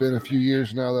it's been a few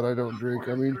years now that I don't drink.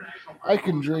 I mean, I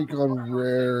can drink on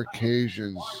rare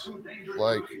occasions.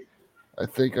 Like, I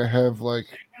think I had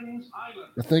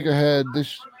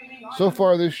this so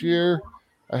far this year.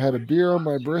 I had a beer on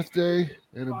my birthday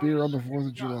and a beer on the 4th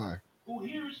of July.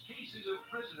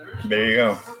 There you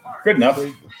go. Good enough.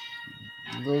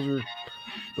 Those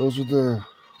are the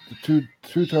two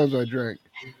times I drank.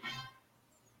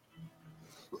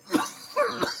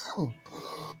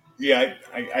 Yeah,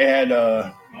 I had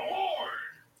a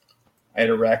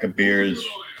rack of beers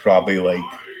probably like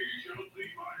a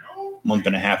month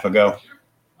and a half ago.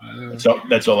 Yeah.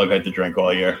 That's all I've had to drink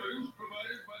all year.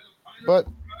 But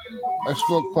I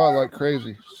smoke pot like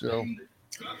crazy, so.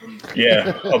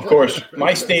 Yeah, of course.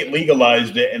 My state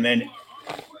legalized it, and then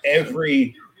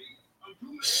every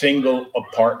single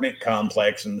apartment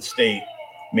complex in the state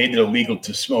made it illegal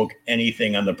to smoke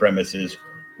anything on the premises,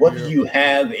 whether you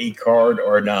have a card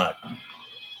or not.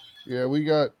 Yeah, we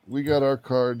got our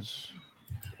cards,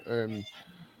 and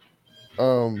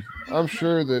I'm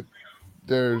sure that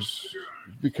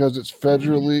because it's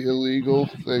federally illegal,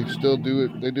 they still do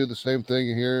it. They do the same thing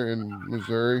here in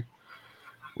Missouri,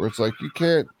 where it's like you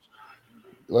can't.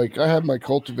 Like, I have my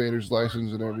cultivator's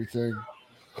license and everything.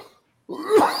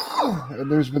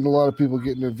 And there's been a lot of people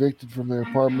getting evicted from their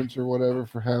apartments or whatever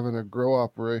for having a grow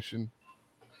operation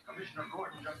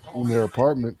in their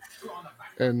apartment.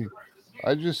 And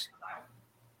I just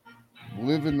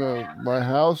live in my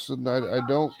house, and I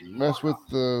don't mess with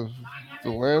the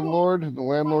landlord, and the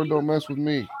landlord don't mess with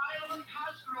me.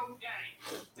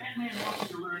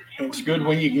 It's good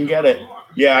when you can get it.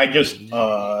 Yeah, I just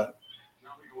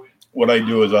what I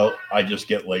do is I just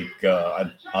get like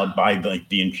I'll buy like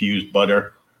the infused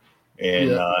butter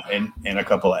and a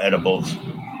couple of edibles.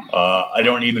 I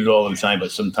don't eat it all the time,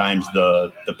 but sometimes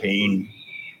the pain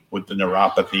with the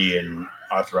neuropathy and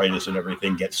arthritis and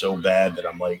everything gets so bad that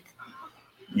I'm like,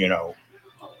 the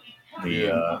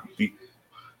 800.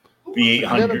 The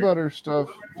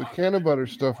can of butter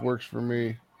stuff works for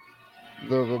me.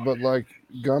 But like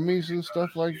gummies and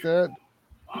stuff like that,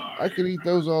 I could eat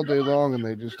those all day long and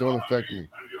they just don't affect me.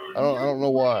 I don't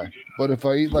know why. But if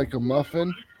I eat like a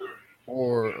muffin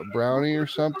or a brownie or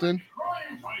something,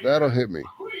 that'll hit me.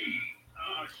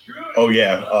 Oh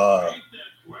yeah.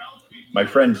 My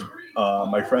friend's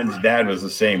dad was the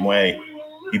same way.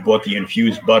 He bought the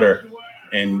infused butter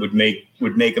and would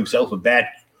make himself a batch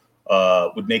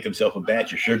of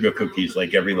sugar cookies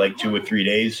like every 2 or 3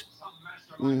 days.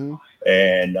 Mm-hmm.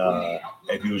 And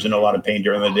if he was in a lot of pain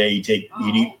during the day, he'd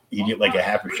eat like a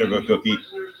half a sugar cookie,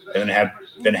 and have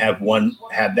the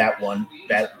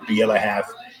other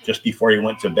half just before he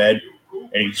went to bed,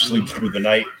 and he'd sleep through the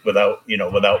night without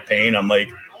pain. I'm like,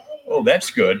 oh, that's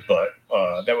good, but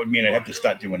that would mean I'd have to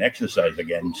start doing exercise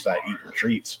again and start eating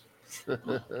treats.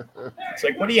 It's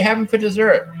like, what are you having for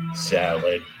dessert?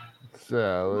 Salad.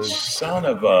 Son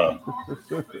of a.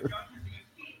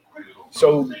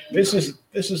 So this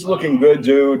is looking good,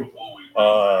 dude.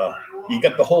 You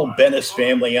got the whole Bennis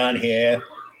family on here.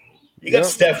 You got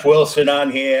Steph Wilson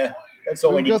on here. That's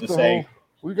all I need to say.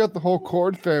 We got the whole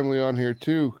Cord family on here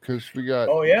too, because we got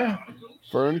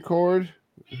Fern Cord,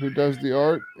 who does the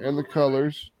art and the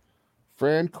colors.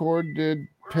 Fran Cord did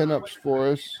pinups for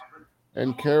us,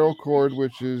 and Carol Cord,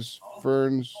 which is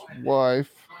Fern's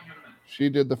wife, she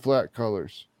did the flat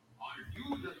colors.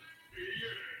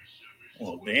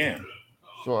 Oh damn!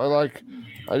 So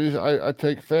I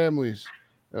take families,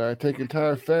 and I take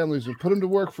entire families and put them to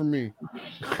work for me.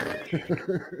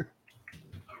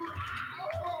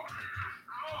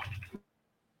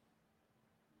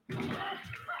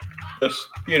 Just,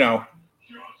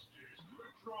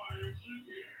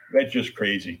 that's just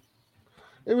crazy.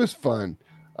 It was fun.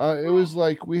 It was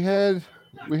like we had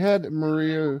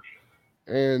Maria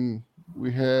and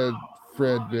we had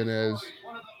Fred Benez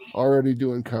already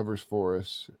doing covers for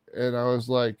us, and I was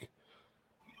like,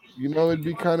 it'd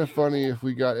be kind of funny if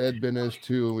we got Ed Benez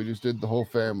too, and we just did the whole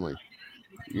family,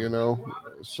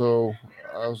 So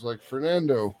I was like,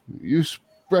 Fernando, you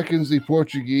sprechen the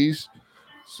Portuguese,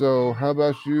 so how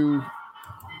about you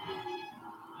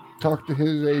talk to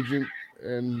his agent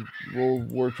and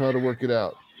we'll try to work it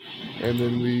out. And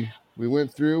then we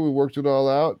went through, we worked it all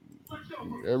out.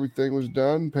 Everything was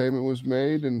done, payment was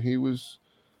made, and he was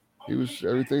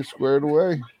everything squared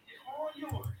away.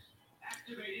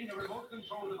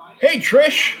 Hey,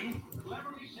 Trish.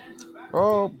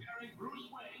 Oh.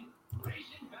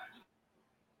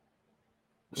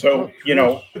 So,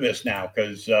 this now,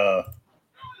 because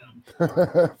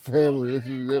family,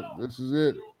 this is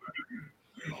it.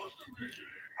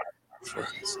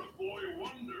 Friends.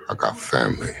 I got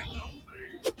family.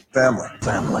 Family.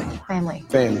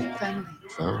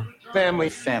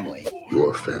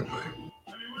 Your family.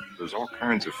 There's all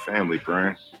kinds of family,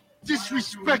 Brian.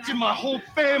 Disrespecting my whole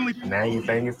family. Now you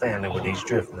bang your family with these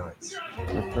drift nuts.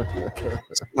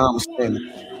 Mom's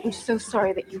family. I'm so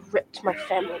sorry that you ripped my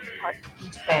family apart.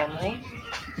 Family?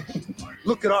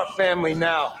 Look at our family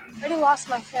now. I already lost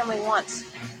my family once.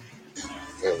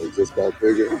 Family just got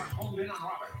bigger.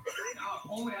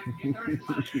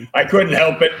 I couldn't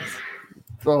help it.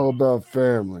 It's all about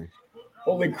family.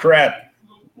 Holy crap.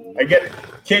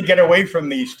 Can't get away from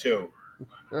these two.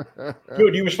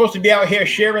 Dude, you were supposed to be out here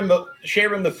sharing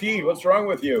the feed. What's wrong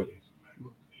with you?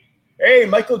 Hey,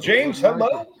 Michael James,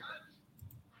 hello.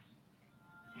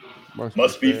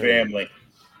 Must be family.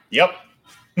 Yep.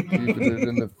 Keeping it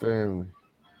in the family.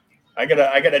 I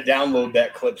gotta download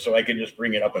that clip so I can just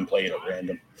bring it up and play it at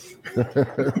random.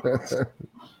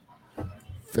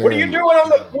 What are you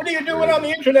doing on the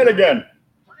internet again?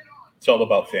 It's all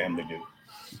about family, dude.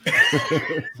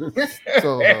 It's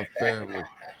all about family.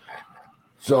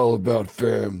 It's all about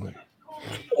family.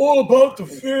 All about the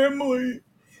family.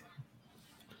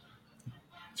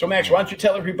 So, Max, why don't you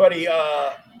tell everybody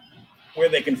where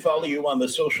they can follow you on the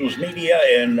socials media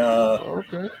and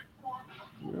Okay.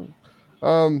 Yeah.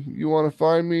 You want to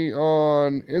find me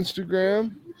on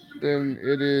Instagram? Then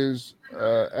it is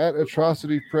at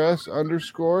Atrocity Press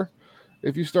 _.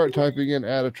 If you start typing in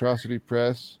at Atrocity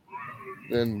Press,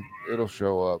 then it'll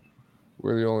show up.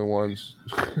 We're the only ones.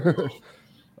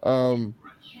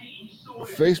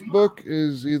 Facebook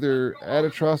is either at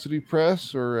Atrocity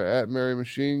Press or at Mary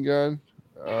Machinegun.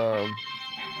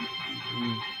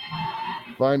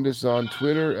 Find us on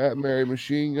Twitter at Mary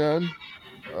Machinegun.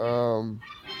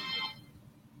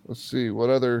 Let's see, what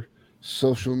other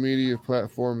social media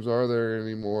platforms are there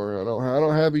anymore? I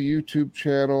don't have a YouTube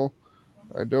channel.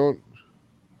 I don't.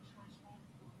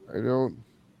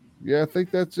 Yeah, I think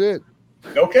that's it.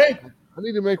 Okay. I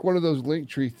need to make one of those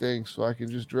Linktree things so I can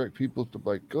just direct people to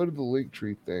go to the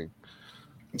Linktree thing.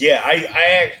 Yeah,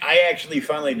 I actually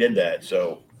finally did that.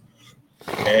 So,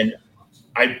 and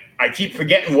I keep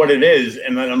forgetting what it is,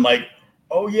 and then I'm like,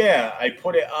 oh yeah, I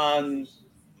put it on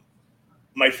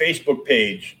my Facebook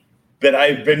page that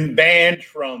I've been banned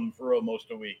from for almost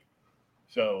a week.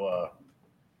 So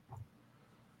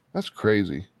that's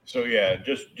crazy. So yeah,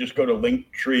 just go to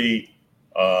Linktree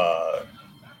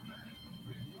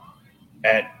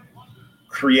at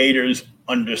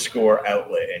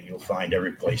creators_outlet, and you'll find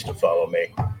every place to follow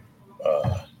me.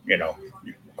 Of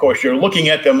course, you're looking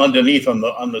at them underneath on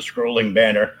the scrolling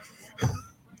banner.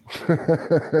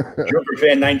 Joker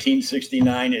Fan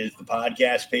 1969 is the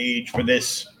podcast page for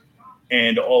this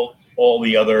and all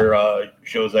the other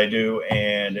shows I do,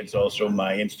 and it's also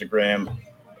my Instagram.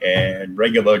 And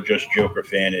regular just Joker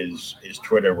Fan is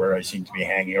Twitter, where I seem to be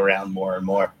hanging around more and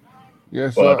more.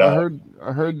 Yes, But, I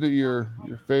heard that your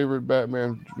favorite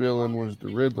Batman villain was the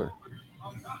Riddler.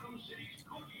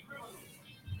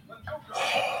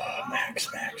 Max.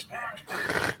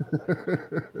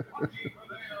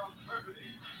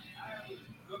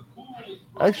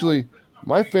 Actually,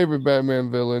 my favorite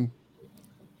Batman villain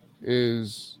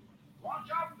is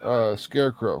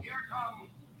Scarecrow.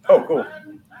 Oh, cool.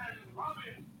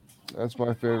 That's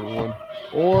my favorite one.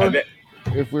 Or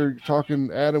if we're talking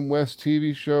Adam West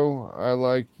TV show, I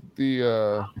like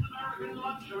the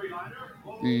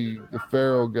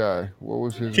Pharaoh guy. What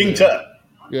was his name? King Tut.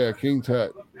 Yeah, King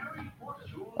Tut.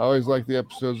 I always liked the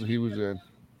episodes that he was in.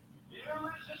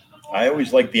 I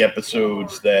always like the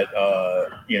episodes that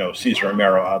Cesar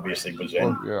Romero obviously was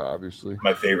in. Yeah, obviously.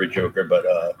 My favorite Joker, but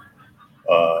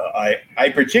I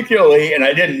particularly, and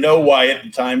I didn't know why at the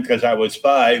time because I was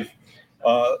 5,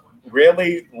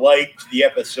 really liked the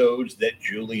episodes that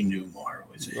Julie Newmar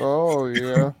was in. Oh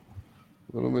yeah,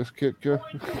 Little Miss Kitka.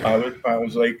 I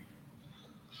was like,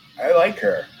 I like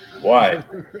her. Why?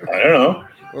 I don't know.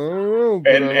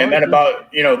 And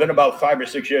then about 5 or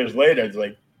 6 years later, it's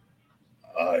like,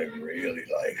 I really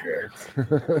like her.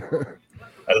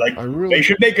 They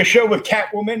should make a show with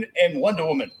Catwoman and Wonder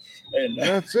Woman. And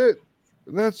that's it.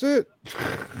 That's it.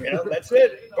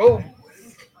 Oh.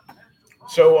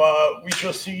 So we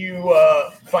shall see you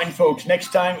fine folks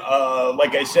next time.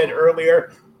 Like I said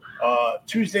earlier,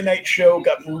 Tuesday night show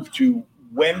got moved to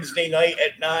Wednesday night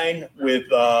at 9 with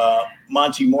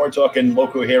Monty Moore talking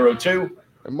Loco Hero 2.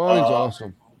 And Monty's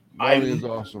awesome. Monty is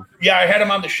awesome. Yeah, I had him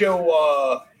on the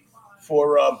show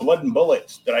for Blood and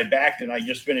Bullets that I backed, and I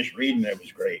just finished reading. It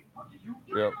was great.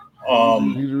 Yep.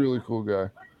 He's a really cool guy.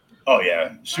 Oh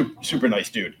yeah, super nice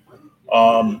dude.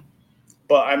 But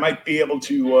I might be able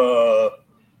to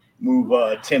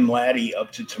move Tim Laddie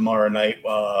up to tomorrow night.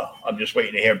 I'm just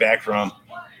waiting to hear back from him.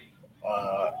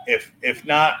 If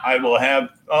not, I will have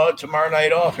tomorrow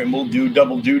night off, and we'll do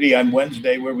double duty on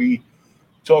Wednesday, where we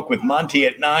talk with Monty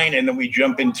at 9, and then we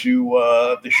jump into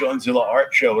the Seanzilla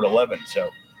Art Show at 11. So,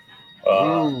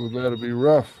 that'll be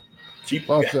rough.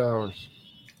 Pops hours.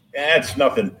 That's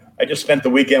nothing. I just spent the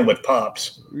weekend with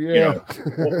Pops. Yeah,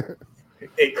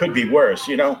 it could be worse.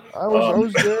 I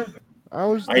was there.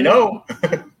 I know.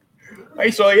 I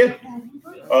saw you.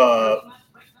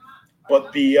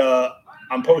 But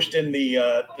I'm posting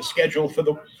the schedule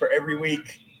for every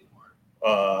week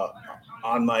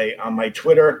on my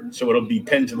Twitter, so it'll be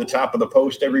pinned to the top of the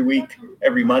post every week,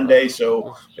 every Monday.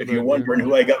 So if you're wondering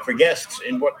who I got for guests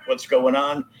and what's going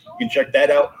on, you can check that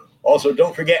out. Also,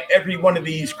 don't forget, every one of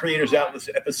these Creators Outlets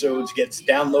episodes gets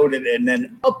downloaded and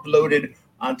then uploaded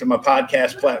onto my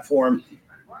podcast platform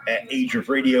at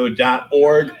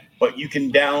ageofradio.org. But you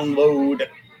can download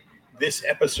this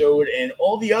episode and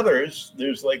all the others.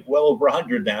 There's like well over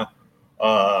 100 now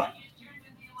on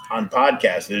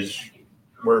podcasts.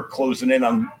 We're closing in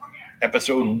on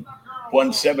episode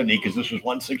 170 because this was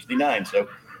 169. So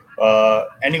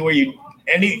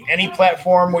any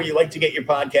platform where you like to get your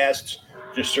podcasts,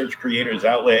 just search Creators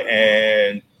Outlet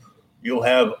and you'll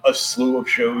have a slew of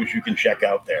shows you can check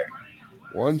out there.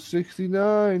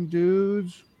 169,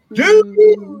 dudes. Dude!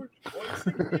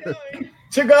 169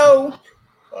 to go.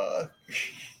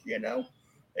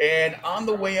 And on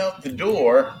the way out the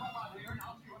door,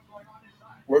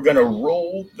 we're going to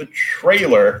roll the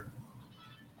trailer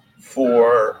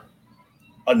for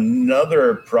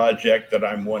another project that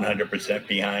I'm 100%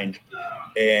 behind,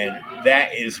 and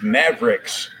that is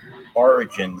Maverick's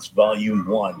Origins Volume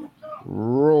 1.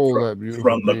 Roll that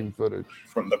beautiful green footage.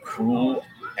 From the Cruel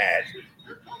Ad.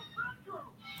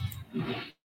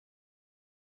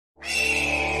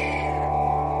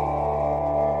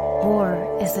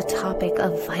 War is a topic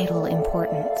of vital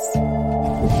importance,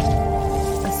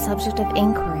 a subject of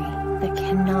inquiry that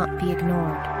cannot be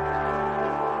ignored.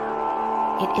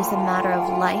 It is a matter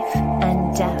of life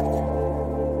and death.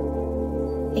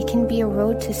 It can be a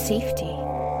road to safety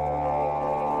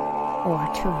or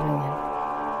to ruin.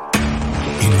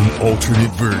 In an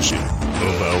alternate version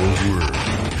of our world,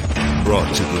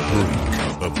 brought to the brink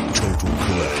of total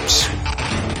collapse,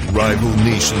 rival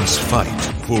nations fight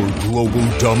for global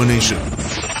domination,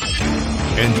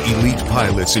 and elite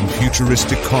pilots in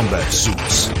futuristic combat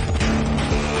suits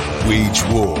wage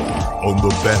war on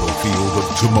the battlefield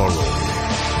of tomorrow.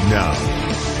 Now,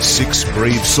 6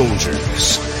 brave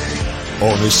soldiers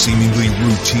on a seemingly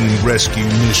routine rescue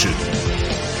mission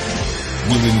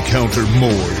will encounter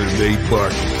more than they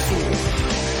bargained for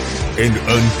and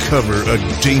uncover a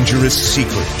dangerous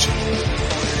secret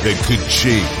that could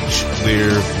change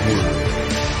their world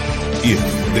if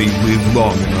they live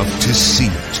long enough to see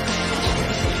it.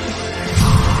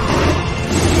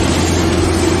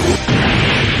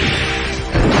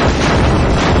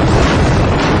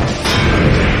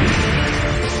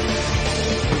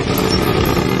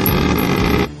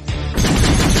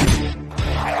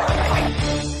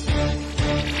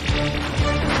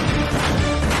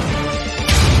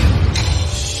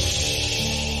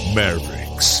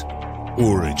 Mavericks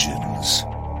Origins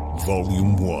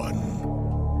Volume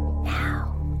 1.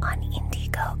 Now on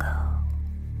Indiegogo.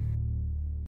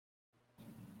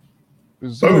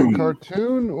 Is that a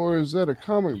cartoon or is that a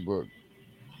comic book?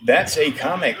 That's a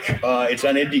comic. It's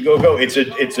on Indiegogo.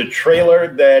 It's a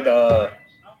trailer that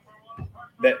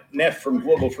Neff from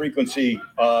Global Frequency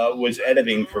was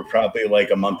editing for probably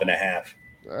like a month and a half.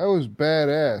 That was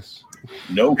badass.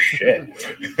 No shit.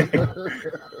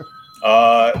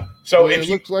 So it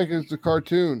looks like it's a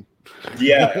cartoon.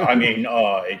 Yeah, I mean,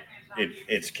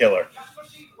 it's killer.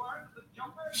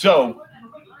 So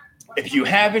if you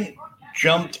haven't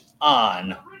jumped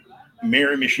on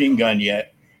Mary Machinegun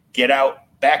yet, get out,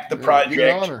 back the project. Get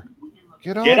on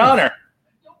her.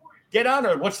 Get on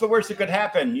her. What's the worst that could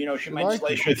happen? You know, she might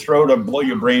slice your throat or blow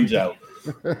your brains out.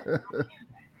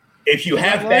 If you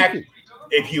have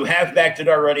backed it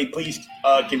already, please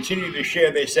continue to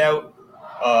share this out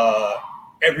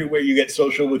everywhere you get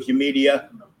social with your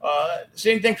media.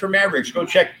 Same thing for Mavericks. Go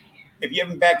check. If you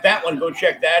haven't backed that one, go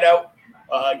check that out.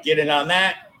 Get in on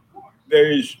that.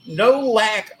 There's no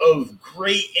lack of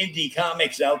great indie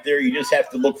comics out there. You just have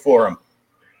to look for them.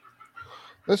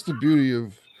 That's the beauty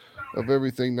of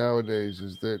everything nowadays,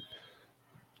 is that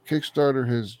Kickstarter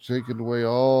has taken away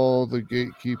all the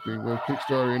gatekeeping. Well,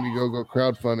 Kickstarter, Indiegogo,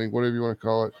 crowdfunding, whatever you want to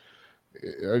call it.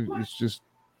 It's just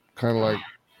kind of like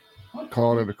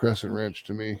calling it a crescent wrench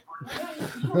to me.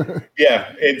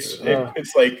 Yeah, it's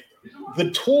like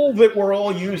the tool that we're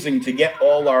all using to get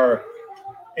all our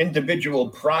individual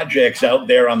projects out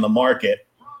there on the market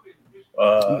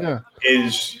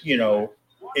is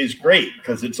great,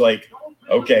 because it's like,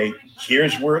 okay,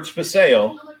 here's where it's for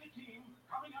sale.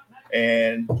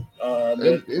 And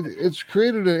it's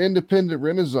created an independent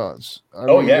renaissance.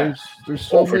 There's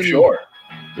so many, for sure.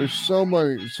 There's so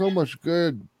much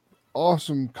good,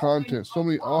 awesome content, so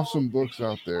many awesome books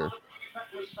out there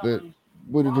that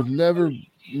would have never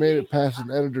made it past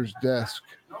an editor's desk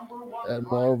at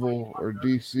Marvel or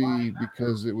DC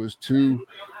because it was too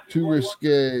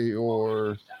risque,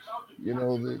 or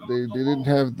they didn't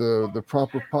have the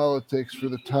proper politics for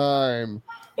the time,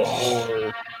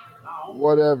 or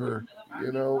whatever,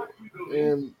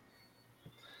 and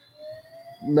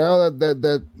now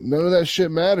that none of that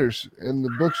shit matters, and the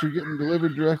books are getting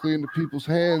delivered directly into people's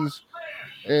hands.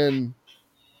 And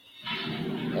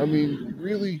I mean,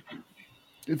 really,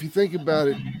 if you think about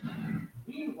it,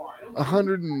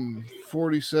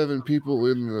 147 people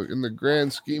in the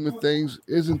grand scheme of things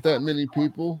isn't that many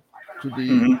people to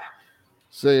be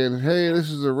saying, hey, this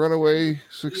is a runaway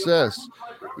success.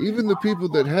 Even the people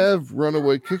that have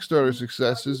runaway Kickstarter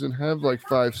successes and have like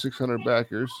 500-600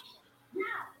 backers,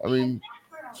 I mean,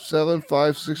 selling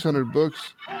 500-600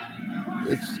 books,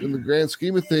 it's in the grand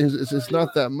scheme of things, it's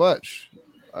not that much.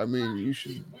 I mean, you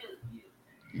should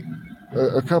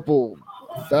a couple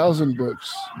thousand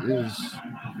books is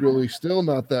really still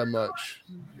not that much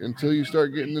until you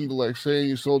start getting into like saying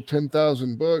you sold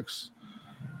 10,000 books.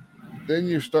 Then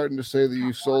you're starting to say that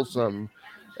you sold something.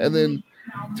 And then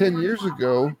 10 years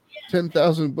ago,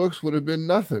 10,000 books would have been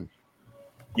nothing.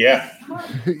 Yeah.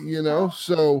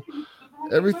 So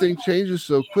everything changes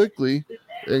so quickly,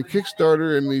 and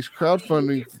Kickstarter and these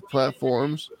crowdfunding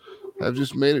platforms have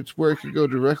just made it to where it can go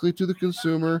directly to the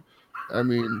consumer. I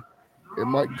mean, it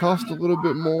might cost a little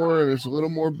bit more, and it's a little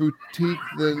more boutique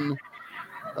than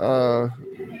all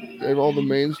the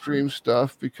mainstream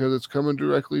stuff, because it's coming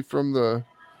directly from the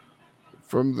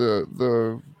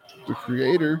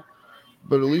creator.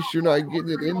 But at least you're not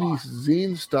getting it indie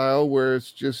zine style where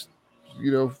it's just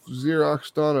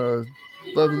Xeroxed on a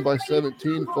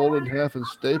 11x17, folded in half and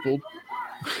stapled.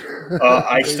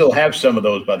 I still have some of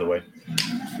those, by the way.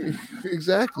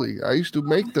 Exactly. I used to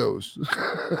make those.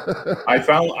 I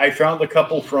found a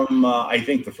couple from I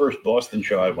think the first Boston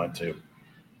show I went to.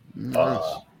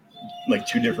 Nice. Like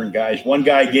two different guys. One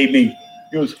guy gave me,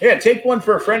 he goes, "Hey, take one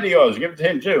for a friend of yours. Give it to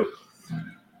him too."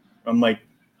 I'm like,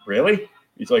 "Really?"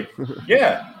 He's like,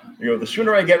 "Yeah." I go, "The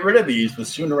sooner I get rid of these, the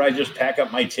sooner I just pack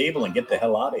up my table and get the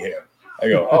hell out of here." I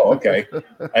go, "Oh, okay."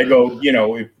 I go,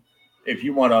 if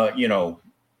you want to,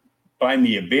 buy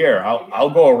me a beer, I'll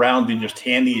go around and just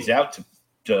hand these out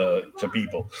to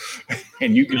people,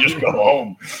 and you can just go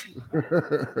home.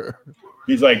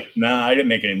 He's like, "Nah, I didn't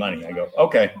make any money." I go,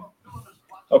 "Okay,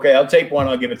 I'll take one.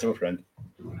 I'll give it to a friend."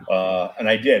 And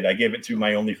I did. I gave it to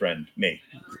my only friend, me.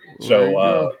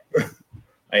 So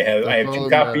I have two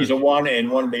copies of one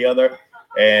and one of the other,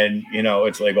 and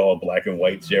it's like all black and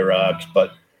white Xerox,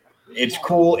 but it's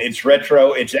cool. It's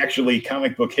retro. It's actually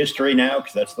comic book history now,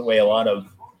 because that's the way a lot of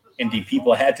indie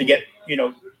people had to get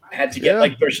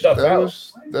like their stuff out.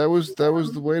 That was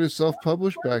the way to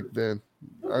self-publish back then.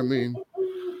 I mean,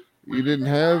 you didn't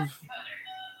have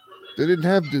they didn't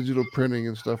have digital printing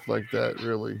and stuff like that,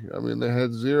 really. I mean, they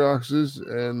had Xeroxes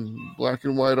and black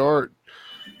and white art,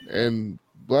 and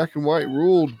black and white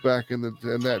ruled back in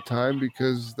that time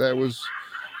because it was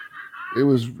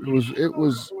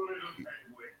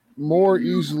more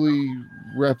easily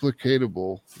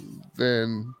replicatable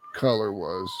than color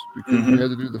was, because you had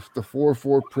to do the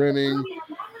 4:4 printing,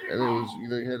 and it was, you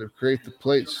had to create the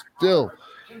plates still,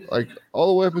 like all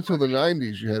the way up until the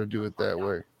 90s. You had to do it that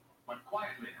way.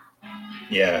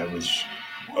 Yeah, it was.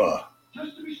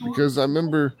 Because I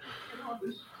remember,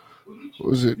 what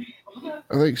was it?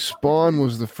 I think Spawn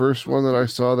was the first one that I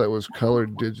saw that was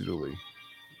colored digitally.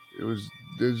 It was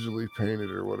digitally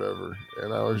painted or whatever,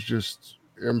 and I was just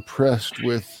impressed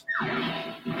with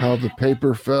how the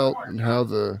paper felt and how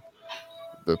the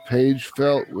page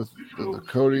felt with the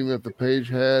coating that the page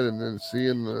had, and then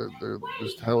seeing the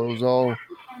just how it was all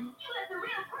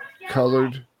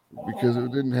colored, because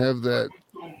it didn't have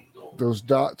those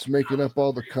dots making up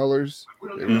all the colors.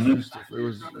 It was just it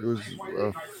was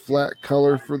a flat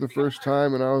color for the first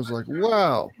time, and I was like,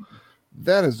 wow,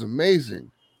 that is amazing.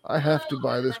 I have to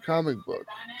buy this comic book.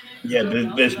 Yeah,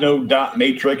 there's no dot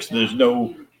matrix. There's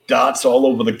no dots all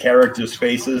over the characters'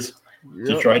 faces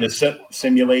to try to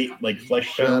simulate like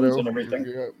flesh tones and everything.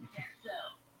 Yep.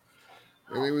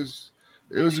 And it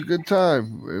was a good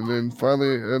time. And then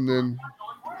finally,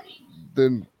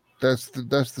 then that's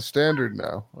the standard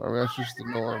now. I mean, that's just the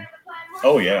norm.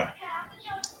 Oh yeah,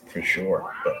 for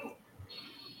sure. But,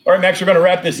 all right, Max, we're going to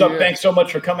wrap this up. Thanks so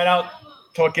much for coming out,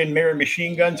 talking Mirror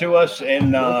Machine Gun to us,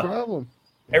 and no problem.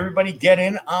 Everybody get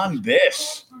in on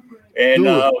this, and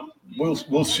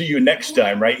we'll see you next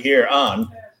time right here on